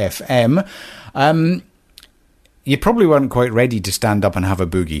Fresh FM, you probably weren't quite ready to stand up and have a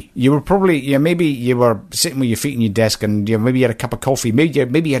boogie. You were probably, maybe you were sitting with your feet on your desk, and maybe you had a cup of coffee,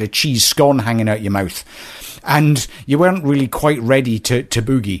 maybe you had a cheese scone hanging out your mouth, and you weren't really quite ready to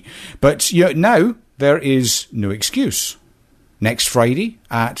boogie. But now there is no excuse. Next Friday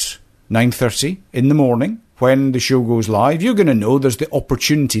at 9:30 in the morning, when the show goes live, you're going to know there's the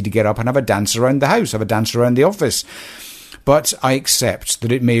opportunity to get up and have a dance around the house, have a dance around the office. But I accept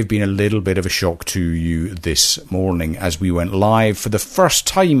that it may have been a little bit of a shock to you this morning as we went live for the first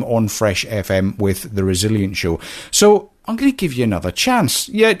time on Fresh FM with The Resilient Show. So I'm going to give you another chance.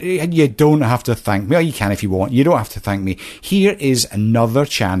 You don't have to thank me. Well, you can if you want. You don't have to thank me. Here is another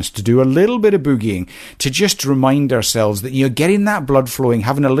chance to do a little bit of boogieing, to just remind ourselves that getting that blood flowing,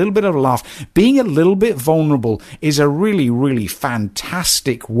 having a little bit of a laugh, being a little bit vulnerable is a really, really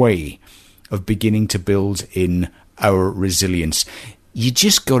fantastic way of beginning to build in our resilience. You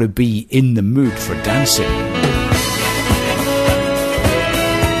just got to be in the mood for dancing.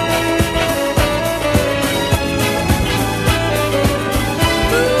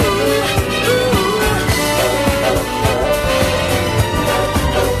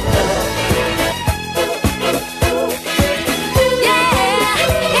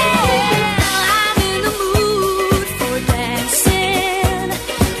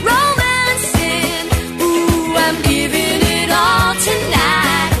 I'm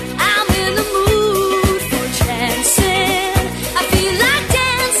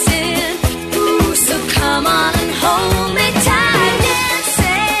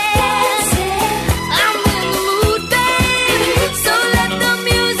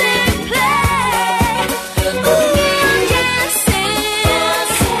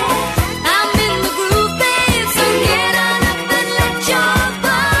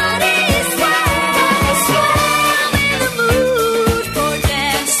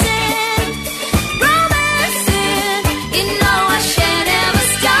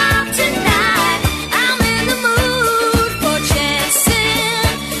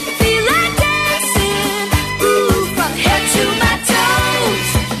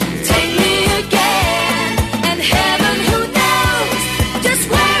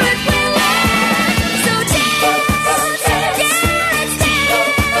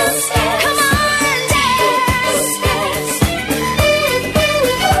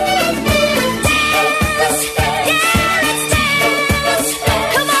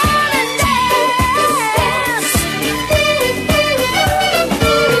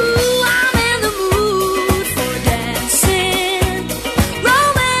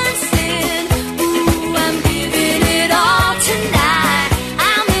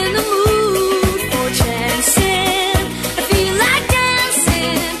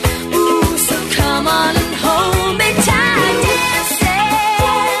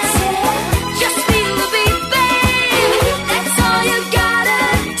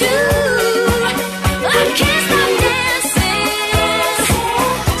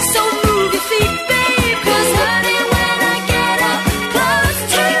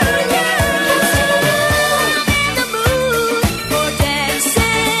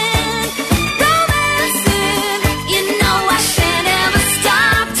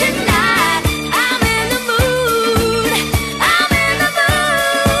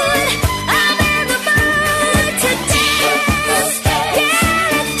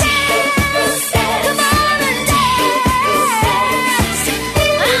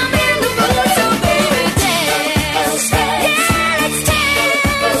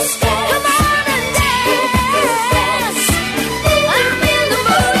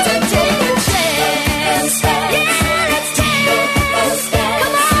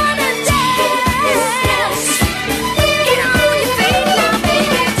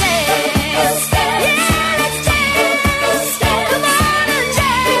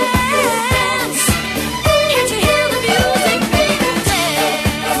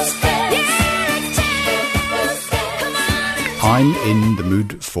I'm in the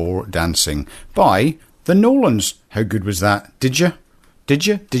Mood for Dancing by the Nolans. How good was that? Did you? Did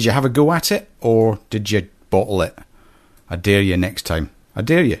you have a go at it, or did you bottle it? I dare you next time. I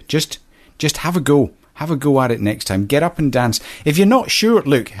dare you. Just have a go. Have a go at it next time. Get up and dance. If you're not sure,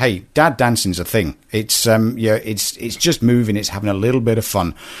 look, hey, dad dancing's a thing. It's it's just moving. It's having a little bit of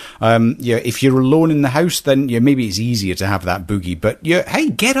fun. If you're alone in the house, then maybe it's easier to have that boogie. But hey,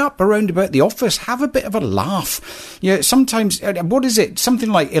 get up around about the office. Have a bit of a laugh. Sometimes, what is it?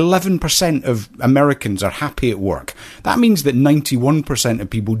 Something like 11% of Americans are happy at work. That means that 91% of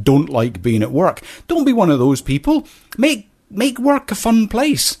people don't like being at work. Don't be one of those people. Make work a fun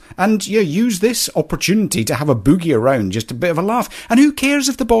place, and use this opportunity to have a boogie around, just a bit of a laugh. And who cares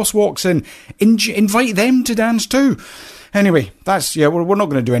if the boss walks in? Invite them to dance too. Anyway, that's we're not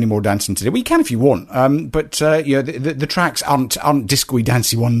going to do any more dancing today. We can if you want, but the tracks aren't disco-y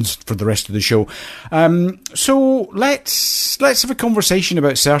dancey ones for the rest of the show. So let's have a conversation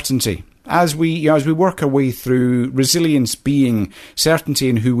about certainty. As we work our way through resilience being certainty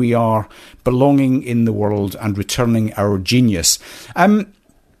in who we are, belonging in the world, and returning our genius.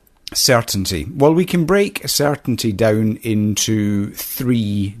 Certainty. Well, we can break certainty down into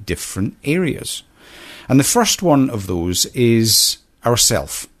 3 different areas. And the first one of those is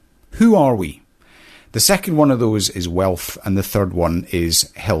ourself. Who are we? The second one of those is wealth, and the third one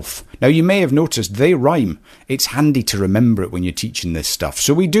is health. Now, you may have noticed they rhyme. It's handy to remember it when you're teaching this stuff.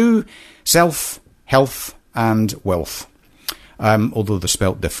 So we do self, health, and wealth, although they're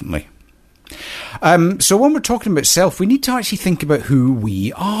spelt differently. So when we're talking about self, we need to actually think about who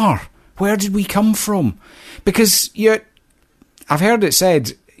we are. Where did we come from? Because I've heard it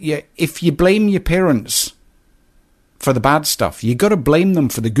said, if you blame your parents for the bad stuff, you got to blame them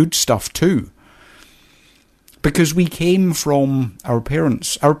for the good stuff too. Because we came from our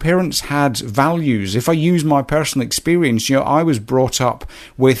parents. Our parents had values. If I use my personal experience, I was brought up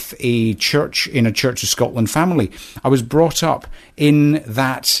with a Church of Scotland family. I was brought up in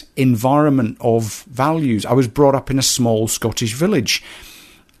that environment of values. I was brought up in a small Scottish village.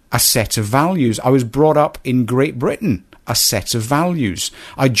 A set of values. I was brought up in Great Britain. A set of values.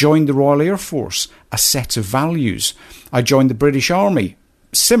 I joined the Royal Air Force. A set of values. I joined the British Army.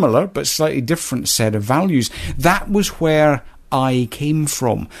 Similar but slightly different set of values. That was where I came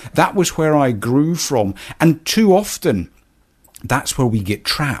from. That was where I grew from. And too often, that's where we get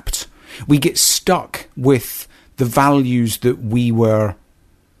trapped. We get stuck with the values that we were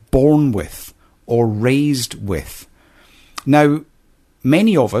born with or raised with. Now,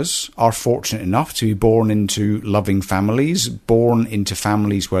 many of us are fortunate enough to be born into loving families, born into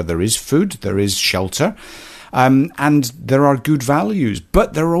families where there is food, there is shelter, and there are good values,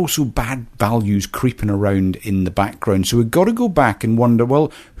 but there are also bad values creeping around in the background. So we've got to go back and wonder, well,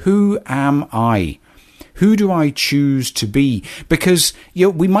 who am I? Who do I choose to be? Because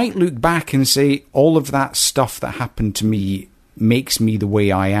we might look back and say, all of that stuff that happened to me makes me the way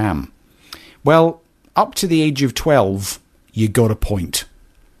I am. Well, up to the age of 12, you got a point.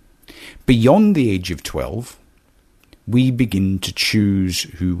 Beyond the age of 12, we begin to choose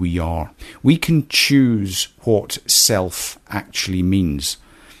who we are. We can choose what self actually means.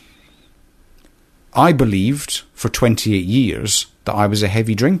 I believed for 28 years that I was a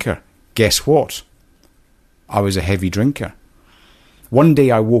heavy drinker. Guess what? I was a heavy drinker. One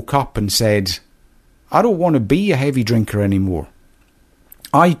day I woke up and said, I don't want to be a heavy drinker anymore.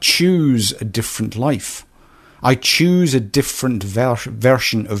 I choose a different life. I choose a different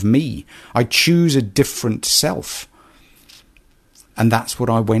version of me. I choose a different self. And that's what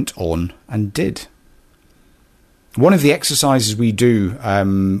I went on and did. One of the exercises we do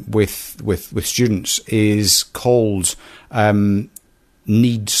with students is called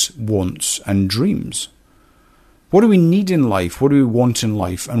needs, wants, and dreams. What do we need in life? What do we want in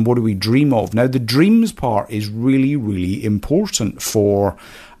life? And what do we dream of? Now, the dreams part is really, really important for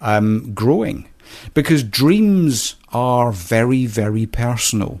growing, because dreams are very, very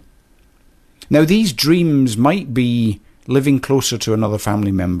personal. Now, these dreams might be living closer to another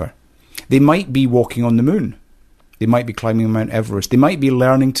family member. They might be walking on the moon. They might be climbing Mount Everest. They might be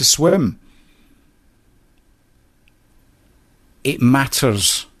learning to swim. It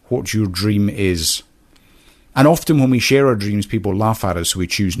matters what your dream is. And often when we share our dreams, people laugh at us, so we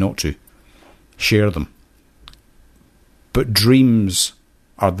choose not to share them. But dreams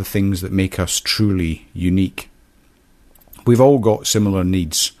are the things that make us truly unique. We've all got similar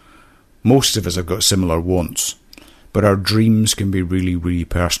needs. Most of us have got similar wants. But our dreams can be really, really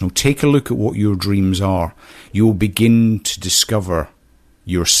personal. Take a look at what your dreams are. You'll begin to discover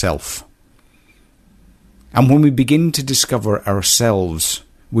yourself. And when we begin to discover ourselves,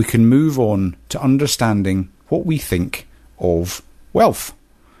 we can move on to understanding what we think of wealth.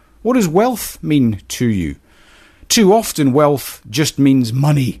 What does wealth mean to you? Too often wealth just means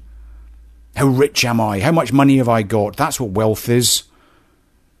money. How rich am I? How much money have I got? That's what wealth is.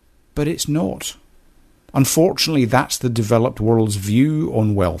 But it's not. Unfortunately, that's the developed world's view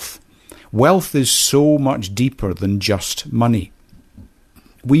on wealth. Wealth is so much deeper than just money.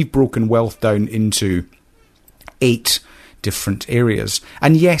 We've broken wealth down into 8 different areas.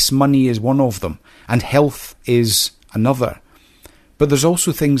 And yes, money is one of them. And health is another. But there's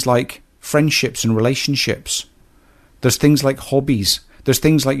also things like friendships and relationships. There's things like hobbies. There's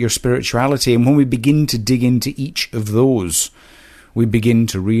things like your spirituality. And when we begin to dig into each of those, we begin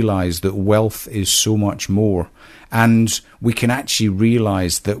to realise that wealth is so much more. And we can actually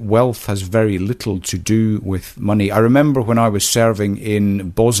realise that wealth has very little to do with money. I remember when I was serving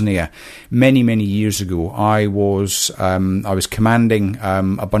in Bosnia many, many years ago, I was commanding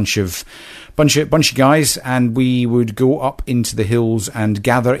a bunch of guys, and we would go up into the hills and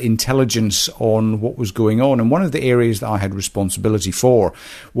gather intelligence on what was going on. And one of the areas that I had responsibility for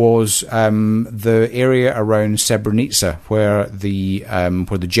was the area around Srebrenica, where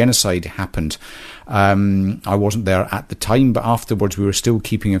the genocide happened. I wasn't there at the time, but afterwards we were still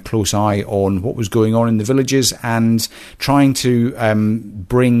keeping a close eye on what was going on in the villages and trying to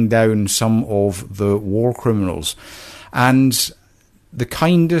bring down some of the war criminals. And the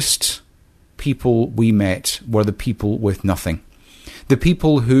kindest people we met were the people with nothing. The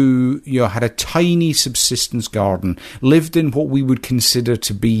people who had a tiny subsistence garden, lived in what we would consider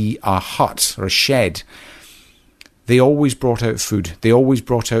to be a hut or a shed. They always brought out food. They always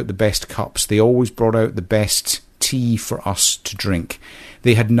brought out the best cups. They always brought out the best tea for us to drink.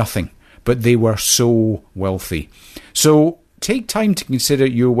 They had nothing, but they were so wealthy. So take time to consider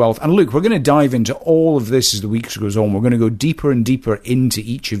your wealth. And look, we're going to dive into all of this as the weeks goes on. We're going to go deeper and deeper into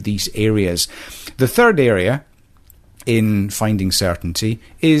each of these areas. The third area in finding certainty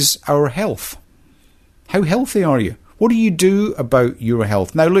is our health. How healthy are you? What do you do about your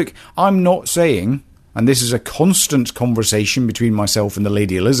health? Now, look, I'm not saying, and this is a constant conversation between myself and the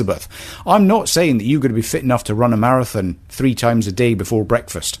Lady Elizabeth, I'm not saying that you're going to be fit enough to run a marathon 3 times a day before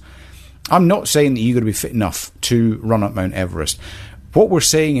breakfast. I'm not saying that you're going to be fit enough to run up Mount Everest. What we're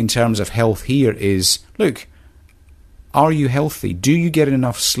saying in terms of health here is, look, are you healthy? Do you get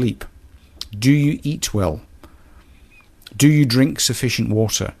enough sleep? Do you eat well? Do you drink sufficient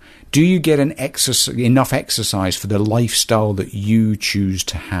water? Do you get enough exercise for the lifestyle that you choose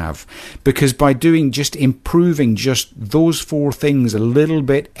to have? Because by improving just those 4 things a little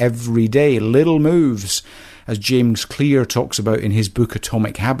bit every day, little moves, as James Clear talks about in his book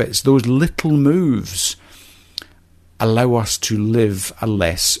Atomic Habits, those little moves allow us to live a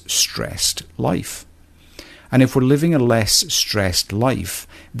less stressed life. And if we're living a less stressed life,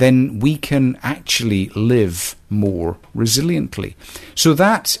 then we can actually live more resiliently. So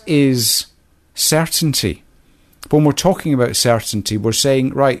that is certainty. When we're talking about certainty, we're saying,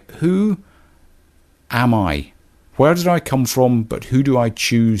 right, who am I? Where did I come from, but who do I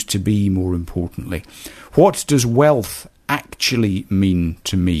choose to be more importantly? What does wealth actually mean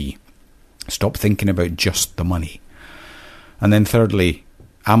to me? Stop thinking about just the money. And then thirdly,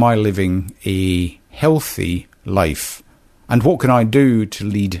 am I living a healthy life? And what can I do to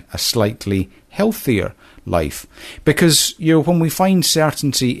lead a slightly healthier life? Because, when we find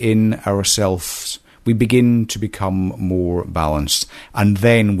certainty in ourselves, we begin to become more balanced. And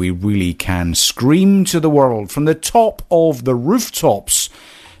then we really can scream to the world from the top of the rooftops,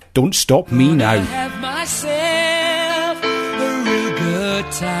 don't stop me now. Have myself a real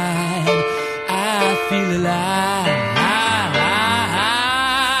good time. I feel alive.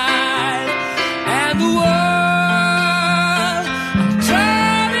 And the world, I'm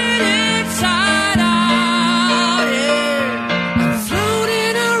turning inside out. Yeah. I'm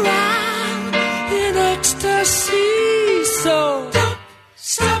floating around in ecstasy. So don't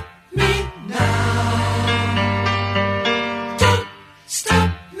stop me now. Don't stop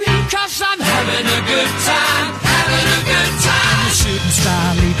me, 'cause I'm having a good time. Having a good time. A shooting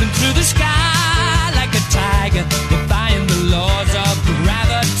star leaping through the sky like a tiger, defying the laws of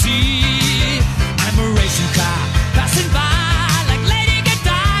gravity. I'm a racing car passing by like Lady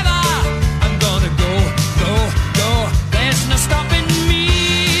Godiva. I'm gonna go, go, go. There's no stopping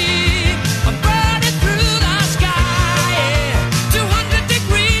me. I'm burning through the sky, yeah. 200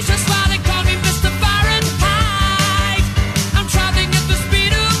 degrees, that's why they call me Mr. Fahrenheit. I'm traveling at the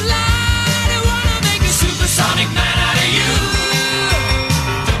speed of light. I wanna make a supersonic man out of you.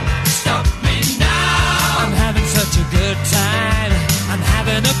 Don't stop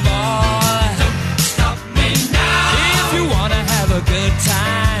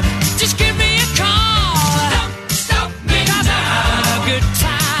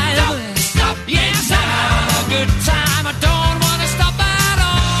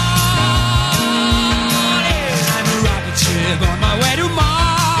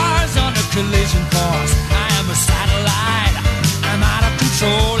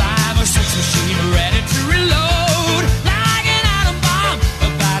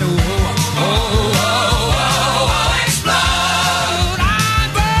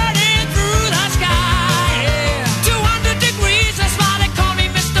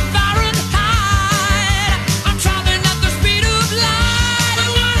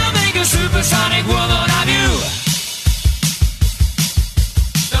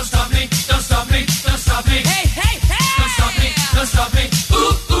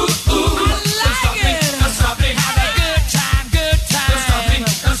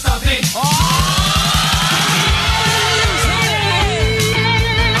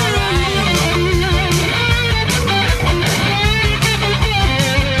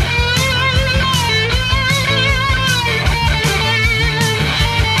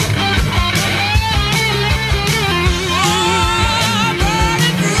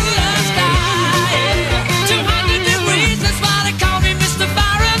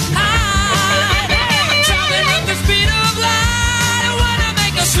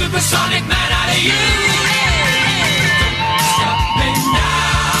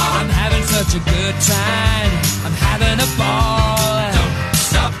good time. I'm having a ball. Don't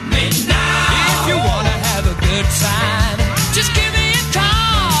stop me now. If you wanna have a good time, just give me a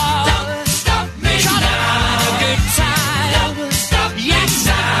call. Don't stop me now. I'm having a good time. Don't stop me now. I'm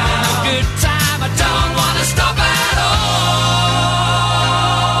having a good time. I don't wanna stop at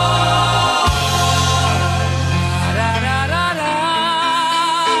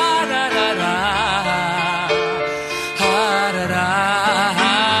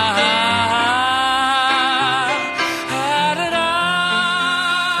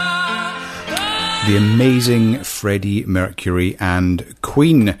The amazing Freddie Mercury and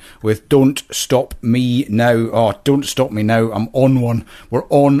Queen with Don't Stop Me Now. Oh, don't stop me now. I'm on one. We're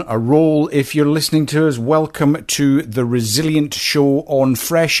on a roll. If you're listening to us, welcome to the Resilient Show on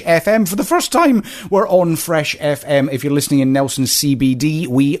Fresh FM. For the first time, we're on Fresh FM. If you're listening in Nelson CBD,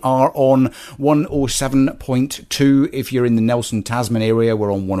 we are on 107.2. If you're in the Nelson Tasman area,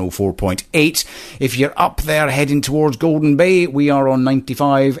 we're on 104.8. If you're up there heading towards Golden Bay, we are on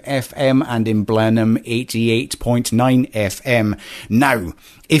 95 FM, and in Blenheim, 88.9 FM. Now,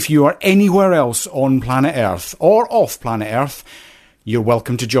 if you are anywhere else on planet Earth or off planet Earth, you're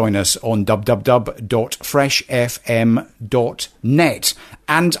welcome to join us on www.freshfm.net.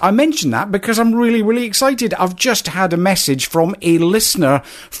 And I mention that because I'm really, really excited. I've just had a message from a listener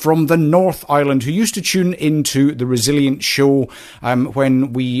from the North Island who used to tune into the Resilient Show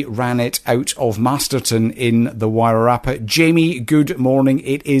when we ran it out of Masterton in the Wairarapa. Jamie, good morning.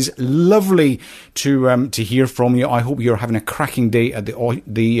 It is lovely to hear from you. I hope you're having a cracking day at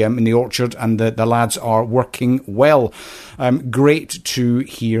in the orchard and the lads are working well. Great to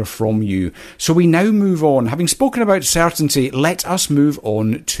hear from you. So we now move on. Having spoken about certainty, let us move on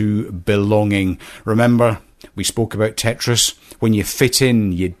to belonging. Remember, we spoke about Tetris. When you fit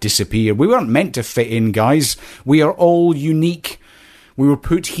in, you disappear. We weren't meant to fit in, guys. We are all unique. We were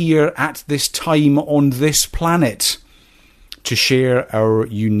put here at this time on this planet to share our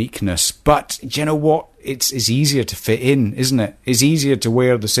uniqueness. But do you know what? It's easier to fit in, isn't it? It's easier to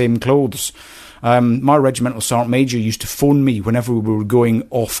wear the same clothes. My regimental sergeant major used to phone me whenever we were going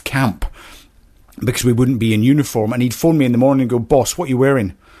off camp because we wouldn't be in uniform, and he'd phone me in the morning and go, "Boss, what are you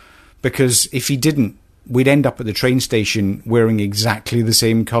wearing?" Because if he didn't, we'd end up at the train station wearing exactly the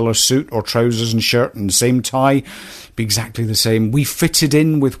same colour suit or trousers and shirt and the same tie, be exactly the same. We fitted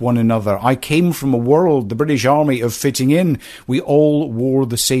in with one another. I came from a world, the British Army, of fitting in. We all wore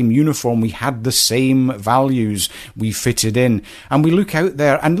the same uniform. We had the same values. We fitted in. And we look out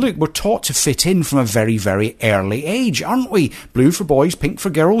there, and look, we're taught to fit in from a very, very early age, aren't we? Blue for boys, pink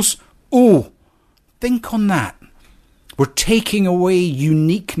for girls. Oh, think on that. We're taking away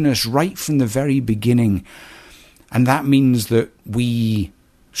uniqueness right from the very beginning. And that means that we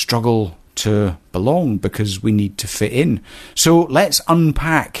struggle to belong because we need to fit in. So let's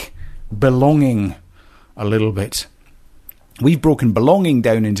unpack belonging a little bit. We've broken belonging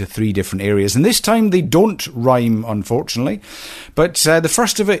down into 3 different areas, and this time they don't rhyme, unfortunately. But the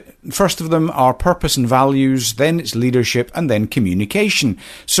first of them are purpose and values, then it's leadership, and then communication.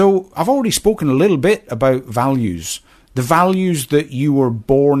 So I've already spoken a little bit about values. The values that you were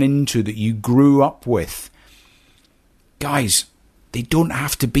born into, that you grew up with. Guys, they don't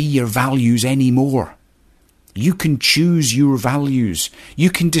have to be your values anymore. You can choose your values. You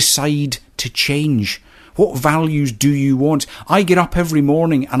can decide to change. What values do you want? I get up every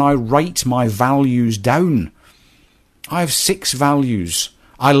morning and I write my values down. I have 6 values.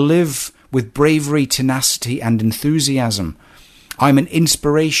 I live with bravery, tenacity and enthusiasm. I'm an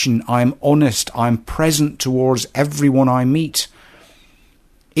inspiration, I'm honest, I'm present towards everyone I meet.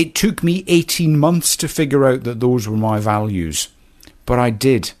 It took me 18 months to figure out that those were my values. But I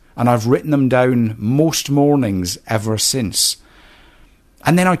did, and I've written them down most mornings ever since.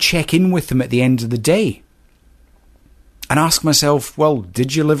 And then I check in with them at the end of the day and ask myself, well,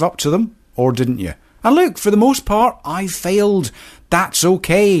 did you live up to them or didn't you? And look, for the most part, I failed. That's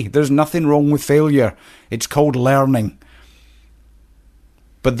okay. There's nothing wrong with failure. It's called learning.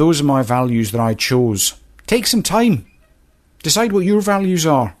 But those are my values that I chose. Take some time. Decide what your values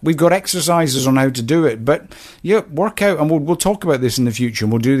are. We've got exercises on how to do it, but yeah, work out, and we'll talk about this in the future,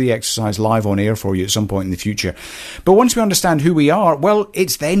 and we'll do the exercise live on air for you at some point in the future. But once we understand who we are, well,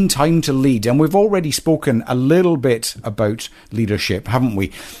 it's then time to lead, and we've already spoken a little bit about leadership, haven't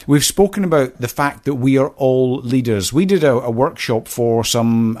we? We've spoken about the fact that we are all leaders. We did a workshop for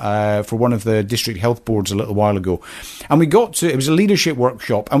one of the district health boards a little while ago, and it was a leadership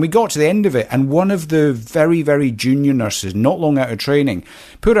workshop, and we got to the end of it, and one of the very, very junior nurses, not long out of training,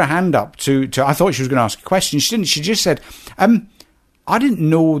 put her hand up to I thought she was going to ask a question. She didn't. She just said, I didn't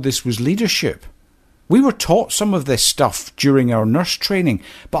know this was leadership. We were taught some of this stuff during our nurse training,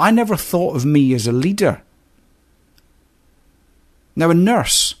 but I never thought of me as a leader. Now, a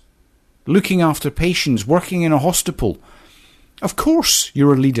nurse, looking after patients, working in a hospital, of course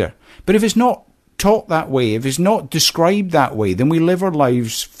you're a leader. But if it's not taught that way, if it's not described that way, then we live our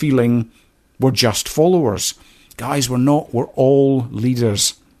lives feeling we're just followers. Guys, we're not. We're all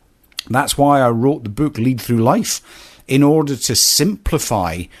leaders. That's why I wrote the book Lead Through Life, in order to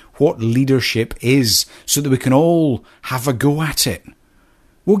simplify what leadership is so that we can all have a go at it.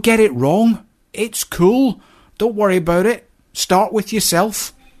 We'll get it wrong. It's cool. Don't worry about it. Start with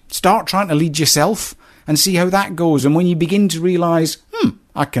yourself. Start trying to lead yourself and see how that goes. And when you begin to realise,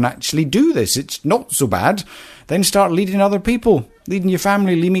 I can actually do this, it's not so bad, then start leading other people, leading your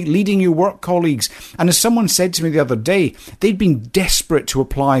family, leading your work colleagues. And as someone said to me the other day, they'd been desperate to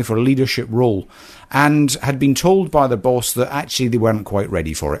apply for a leadership role and had been told by the boss that actually they weren't quite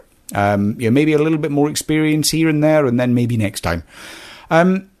ready for it. Maybe a little bit more experience here and there, and then maybe next time.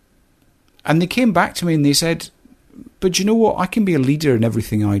 And they came back to me and they said, but you know what? I can be a leader in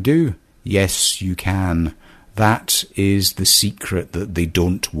everything I do. Yes, you can. That is the secret that they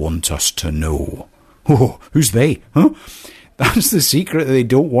don't want us to know. Oh, who's they? Huh? That's the secret that they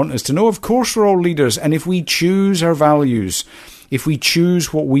don't want us to know. Of course we're all leaders, and if we choose our values, if we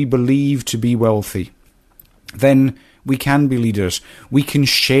choose what we believe to be wealthy, then we can be leaders. We can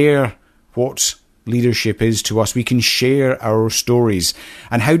share what leadership is to us. We can share our stories.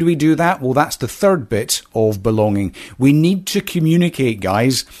 And how do we do that? Well, that's the third bit of belonging. We need to communicate,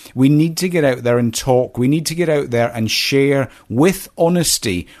 guys. We need to get out there and talk. We need to get out there and share with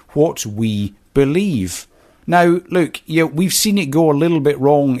honesty what we believe. Now, look, we've seen it go a little bit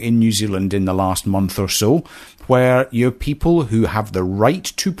wrong in New Zealand in the last month or so, where your people who have the right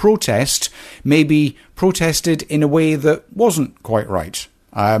to protest maybe protested in a way that wasn't quite right.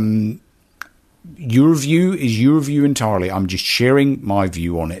 Your view is your view entirely. I'm just sharing my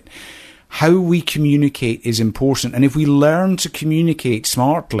view on it. How we communicate is important. And if we learn to communicate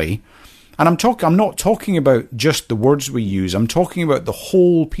smartly, and I'm not talking about just the words we use, I'm talking about the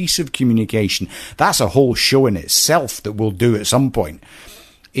whole piece of communication. That's a whole show in itself that we'll do at some point.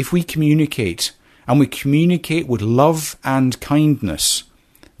 If we communicate, and we communicate with love and kindness,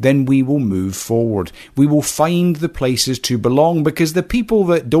 then we will move forward. We will find the places to belong, because the people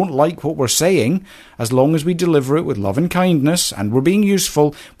that don't like what we're saying, as long as we deliver it with love and kindness and we're being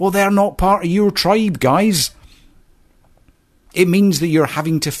useful, well, they're not part of your tribe, guys. It means that you're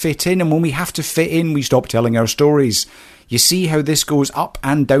having to fit in, and when we have to fit in, we stop telling our stories. You see how this goes up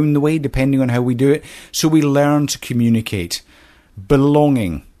and down the way depending on how we do it? So we learn to communicate.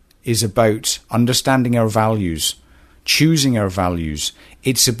 Belonging is about understanding our values, choosing our values.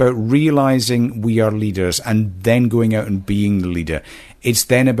 It's about realizing we are leaders and then going out and being the leader. It's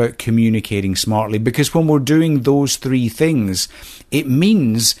then about communicating smartly, because when we're doing those three things, it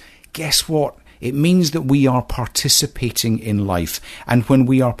means, guess what? It means that we are participating in life. And when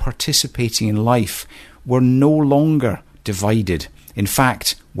we are participating in life, we're no longer divided. In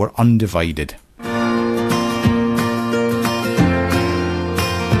fact, we're undivided.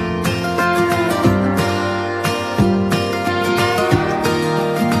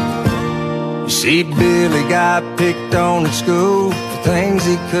 See, Billy got picked on at school for things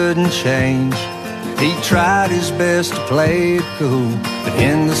he couldn't change. He tried his best to play it cool, but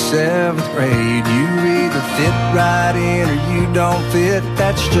in the 7th grade, you either fit right in or you don't fit.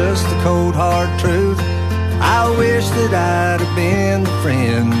 That's just the cold hard truth. I wish that I'd have been the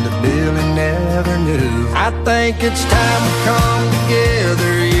friend that Billy never knew. I think it's time we come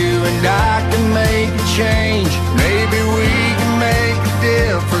together, you and I can make a change. Maybe we can make a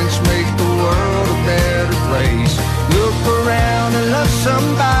difference, make the world a better place. Look around and love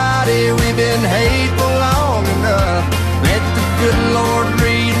somebody. We've been hateful long enough. Let the good Lord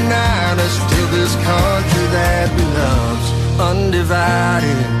reunite us to this country that we love's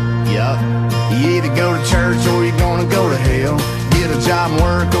undivided. Yup. You either go to church or you're gonna go to hell. Get a job and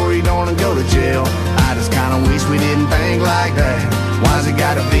work or you're gonna go to jail. I just kinda wish we didn't think like that. Why's it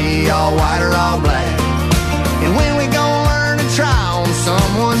gotta be all white or all black? And when we gonna learn to try on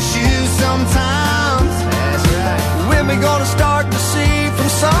someone's shoes sometimes? That's right. When we gonna start to see from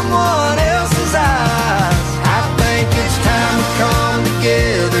someone else's eyes? I think it's time to come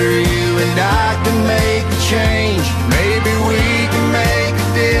together. You and I can make a change. Maybe we can make a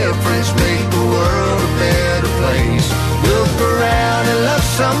difference, make the world a better place. Look around and love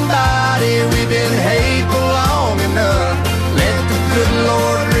somebody. We've been hateful long enough. Let the good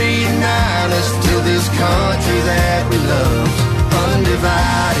Lord reunite us to this country that we love,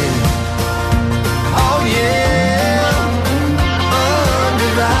 undivided. Oh yeah,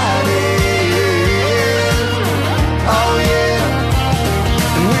 undivided.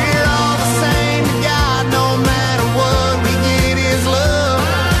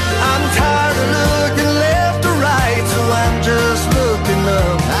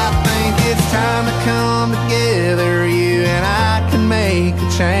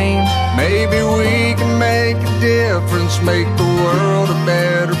 pain. Maybe we can make a difference, make the world a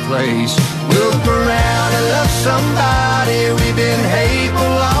better place. Look around and love somebody. We've been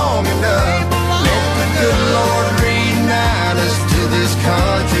hateful long enough. Let the good Lord reunite us to this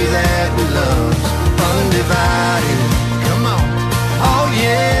country that we love. Undivided, come on, oh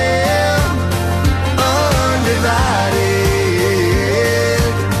yeah, undivided,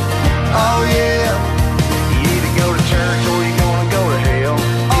 oh yeah. You either go to church or you're gonna go to hell.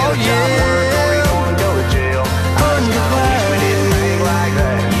 Oh yeah, or you're gonna go to jail. Undivided, we didn't think like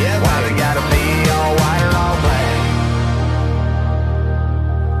that. Yeah, why they gotta be all white or all black?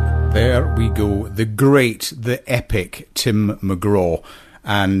 There we go. The great, the epic Tim McGraw.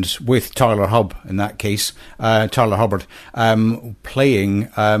 And with Tyler Hubb, in that case, Tyler Hubbard, playing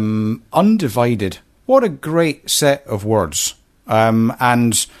Undivided. What a great set of words.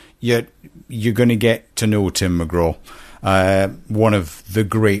 And you're going to get to know Tim McGraw, one of the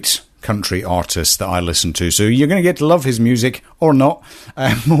great country artists that I listen to. So you're going to get to love his music, or not,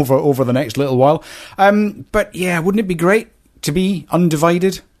 over the next little while. But yeah, wouldn't it be great to be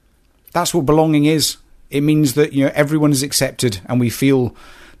undivided? That's what belonging is. It means that, you know, everyone is accepted and we feel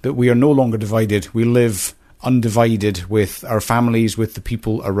that we are no longer divided. We live undivided with our families, with the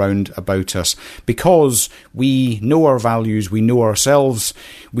people around about us, because we know our values, we know ourselves,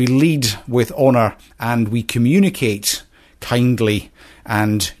 we lead with honour, and we communicate kindly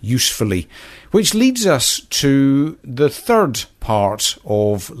and usefully. Which leads us to the third part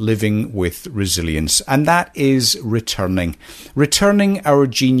of living with resilience, and that is returning. Returning our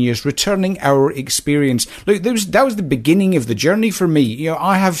genius, returning our experience. Look, that was the beginning of the journey for me. You know,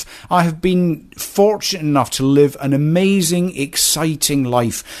 I have been fortunate enough to live an amazing, exciting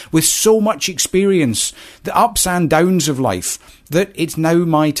life with so much experience, the ups and downs of life, that it's now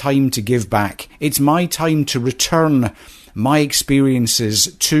my time to give back. It's my time to return my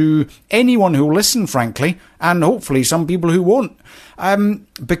experiences to anyone who will listen, frankly, and hopefully some people who won't.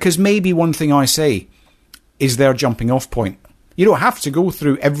 Because maybe one thing I say is their jumping off point. You don't have to go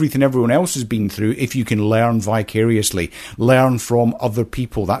through everything everyone else has been through if you can learn vicariously, learn from other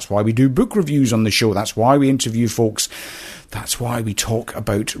people. That's why we do book reviews on the show. That's why we interview folks. That's why we talk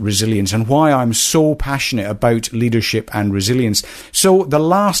about resilience, and why I'm so passionate about leadership and resilience. So the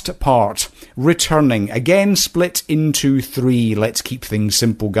last part, returning, again split into three. Let's keep things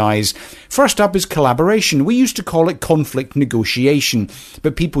simple, guys. First up is collaboration. We used to call it conflict negotiation,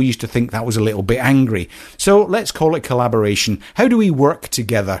 but people used to think that was a little bit angry. So let's call it collaboration. How do we work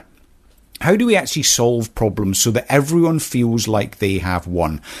together? How do we actually solve problems so that everyone feels like they have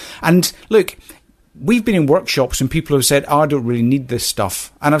won? And look, we've been in workshops and people have said, I don't really need this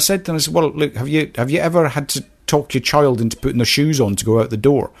stuff. And I've said to them, I said, well, look, have you ever had to talk your child into putting their shoes on to go out the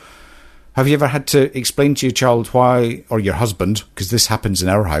door? Have you ever had to explain to your child why, or your husband, because this happens in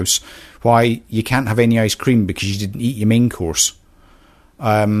our house, why you can't have any ice cream because you didn't eat your main course?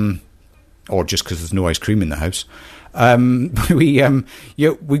 Or just because there's no ice cream in the house. We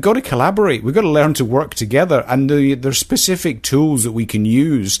got to collaborate. We've got to learn to work together, and there's specific tools that we can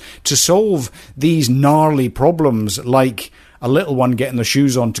use to solve these gnarly problems, like a little one getting their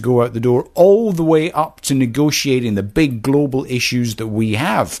shoes on to go out the door, all the way up to negotiating the big global issues that we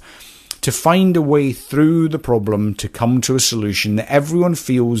have, to find a way through the problem to come to a solution that everyone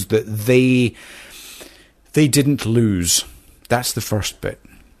feels that they didn't lose. That's the first bit.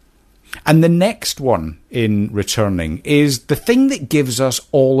 And the next one in returning is the thing that gives us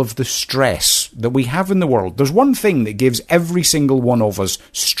all of the stress that we have in the world. There's one thing that gives every single one of us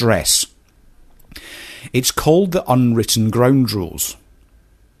stress. It's called the unwritten ground rules.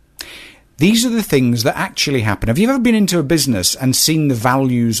 These are the things that actually happen. Have you ever been into a business and seen the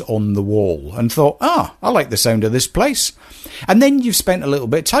values on the wall and thought, I like the sound of this place? And then you've spent a little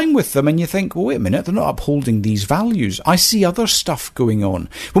bit of time with them and you think, well, wait a minute, they're not upholding these values. I see other stuff going on.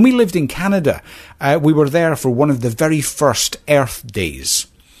 When we lived in Canada, we were there for one of the very first Earth Days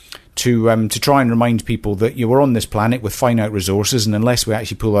to try and remind people that you were on this planet with finite resources, and unless we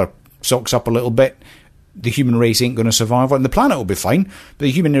actually pull our socks up a little bit, the human race ain't going to survive. And the planet will be fine, but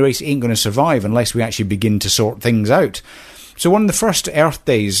the human race ain't going to survive unless we actually begin to sort things out. So one of the first Earth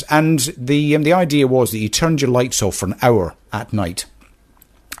Days, and the idea was that you turned your lights off for an hour at night.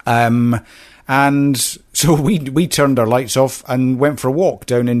 And so we turned our lights off and went for a walk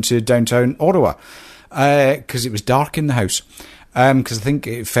down into downtown Ottawa, because it was dark in the house. Because I think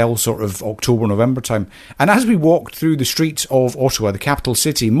it fell sort of October, November time. And as we walked through the streets of Ottawa, the capital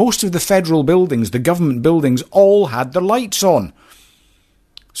city, most of the federal buildings, the government buildings, all had their lights on.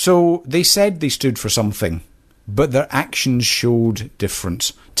 So they said they stood for something, but their actions showed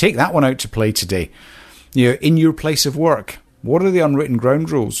difference. Take that one out to play today. You know, in your place of work, What are the unwritten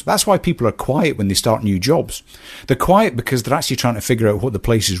ground rules? That's why people are quiet when they start new jobs. They're quiet because they're actually trying to figure out what the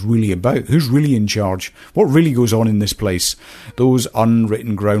place is really about. Who's really in charge? What really goes on in this place? Those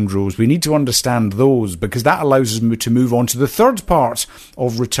unwritten ground rules. We need to understand those because that allows us to move on to the third part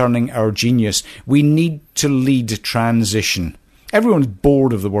of returning our genius. We need to lead transition. Everyone's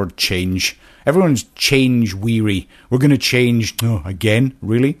bored of the word change. Everyone's change weary. We're going to change again,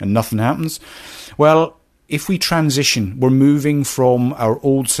 really? And nothing happens? Well, if we transition, we're moving from our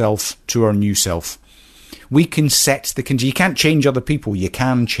old self to our new self. We can set the conditions. You can't change other people. You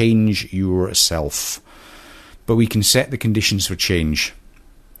can change yourself. But we can set the conditions for change.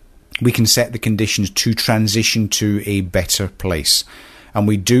 We can set the conditions to transition to a better place. And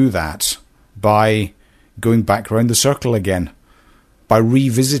we do that by going back around the circle again. By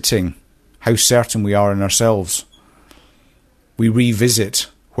revisiting how certain we are in ourselves. We revisit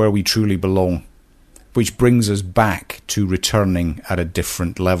where we truly belong, which brings us back to returning at a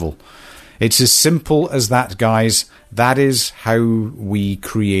different level. It's as simple as that, guys. That is how we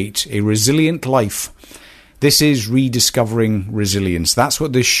create a resilient life. This is rediscovering resilience. That's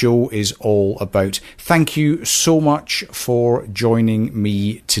what this show is all about. Thank you so much for joining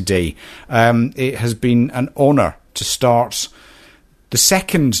me today. It has been an honour to start the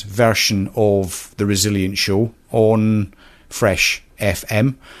second version of the Resilience Show on Fresh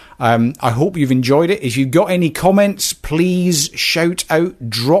FM. I hope you've enjoyed it. If you've got any comments, please shout out,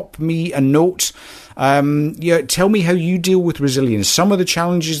 drop me a note. Tell me how you deal with resilience, some of the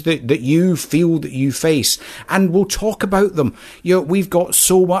challenges that you feel that you face, and we'll talk about them. We've got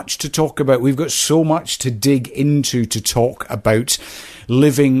so much to talk about. We've got so much to dig into to talk about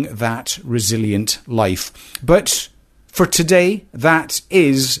living that resilient life. But for today, that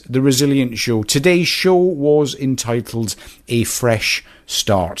is the Resilience Show. Today's show was entitled A Fresh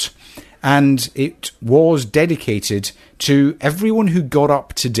Start. And it was dedicated to everyone who got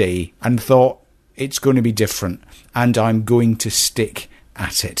up today and thought, it's going to be different, and I'm going to stick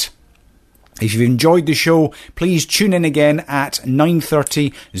at it. If you've enjoyed the show, please tune in again at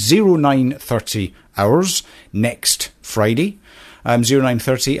 9:30, 09:30 hours next Friday.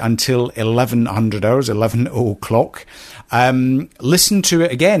 09:30 until 1100 hours, 11 o'clock. Listen to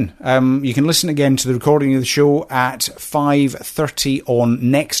it again. You can listen again to the recording of the show at 5:30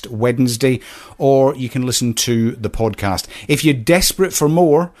 on next Wednesday, or you can listen to the podcast. If you're desperate for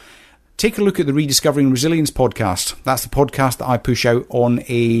more, take a look at the Rediscovering Resilience podcast. That's the podcast that I push out on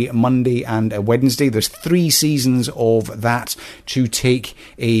a Monday and a Wednesday. There's 3 seasons of that to take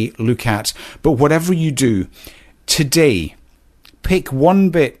a look at. But whatever you do, today, pick one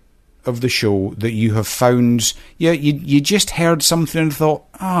bit of the show that you have found, you just heard something and thought,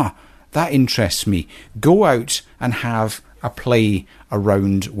 that interests me. Go out and have a play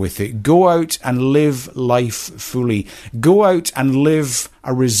around with it. Go out and live life fully. Go out and live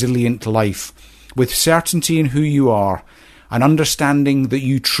a resilient life with certainty in who you are and understanding that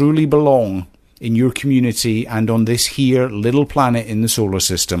you truly belong in your community and on this here little planet in the solar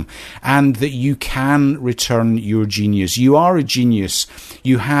system, and that you can return your genius. You are a genius.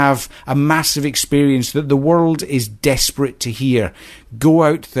 You have a massive experience that the world is desperate to hear. Go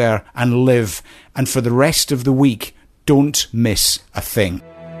out there and live, and for the rest of the week, don't miss a thing.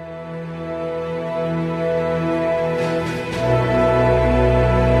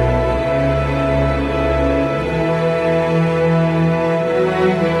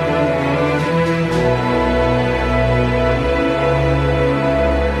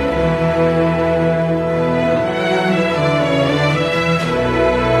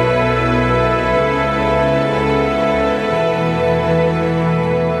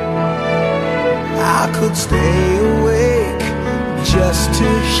 Stay awake just to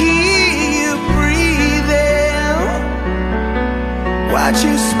hear you breathing. Watch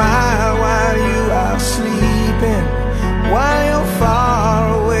you smile while you are sleeping, while you're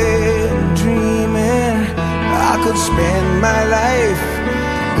far away and dreaming. I could spend my life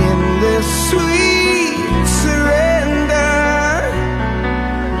in this sweet surrender.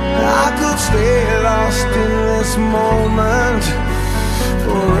 I could stay lost in this moment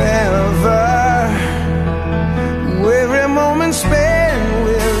forever. Every moment spent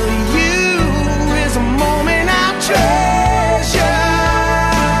with you is a moment I treasure.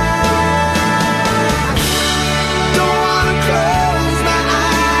 Don't wanna close my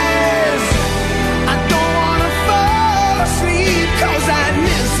eyes, I don't wanna fall asleep, 'cause I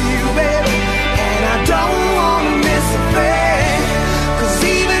miss you, baby, and I don't wanna miss a thing. 'Cause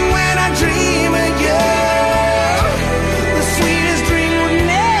even when I dream of you, the sweetest dream would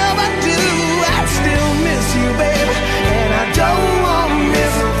never do.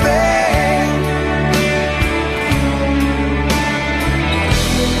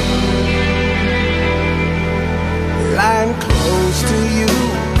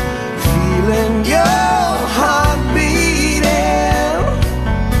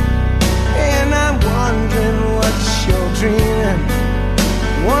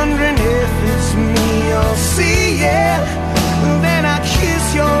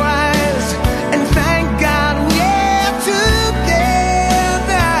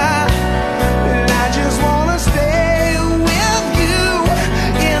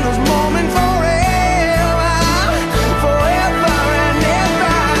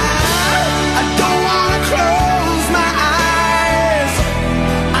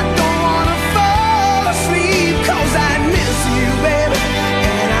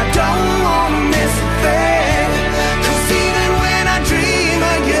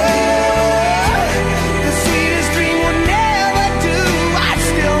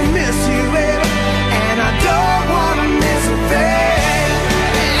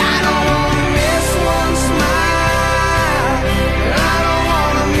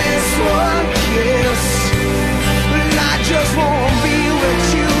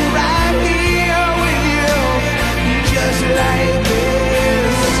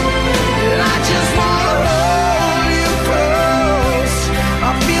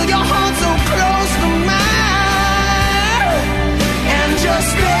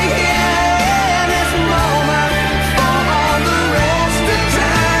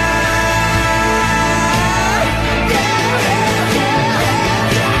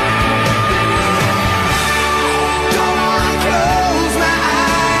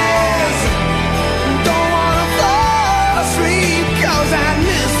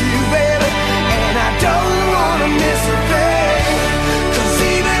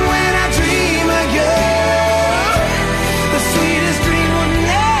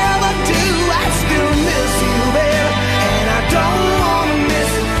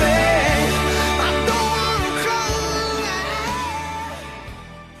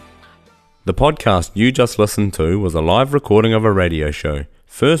 The podcast you just listened to was a live recording of a radio show,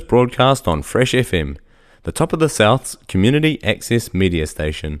 first broadcast on Fresh FM, the top of the South's community access media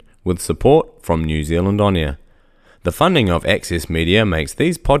station, with support from New Zealand On Air. The funding of Access Media makes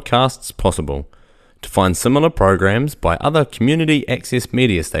these podcasts possible. To find similar programs by other community access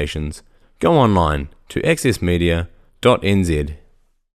media stations, go online to accessmedia.nz.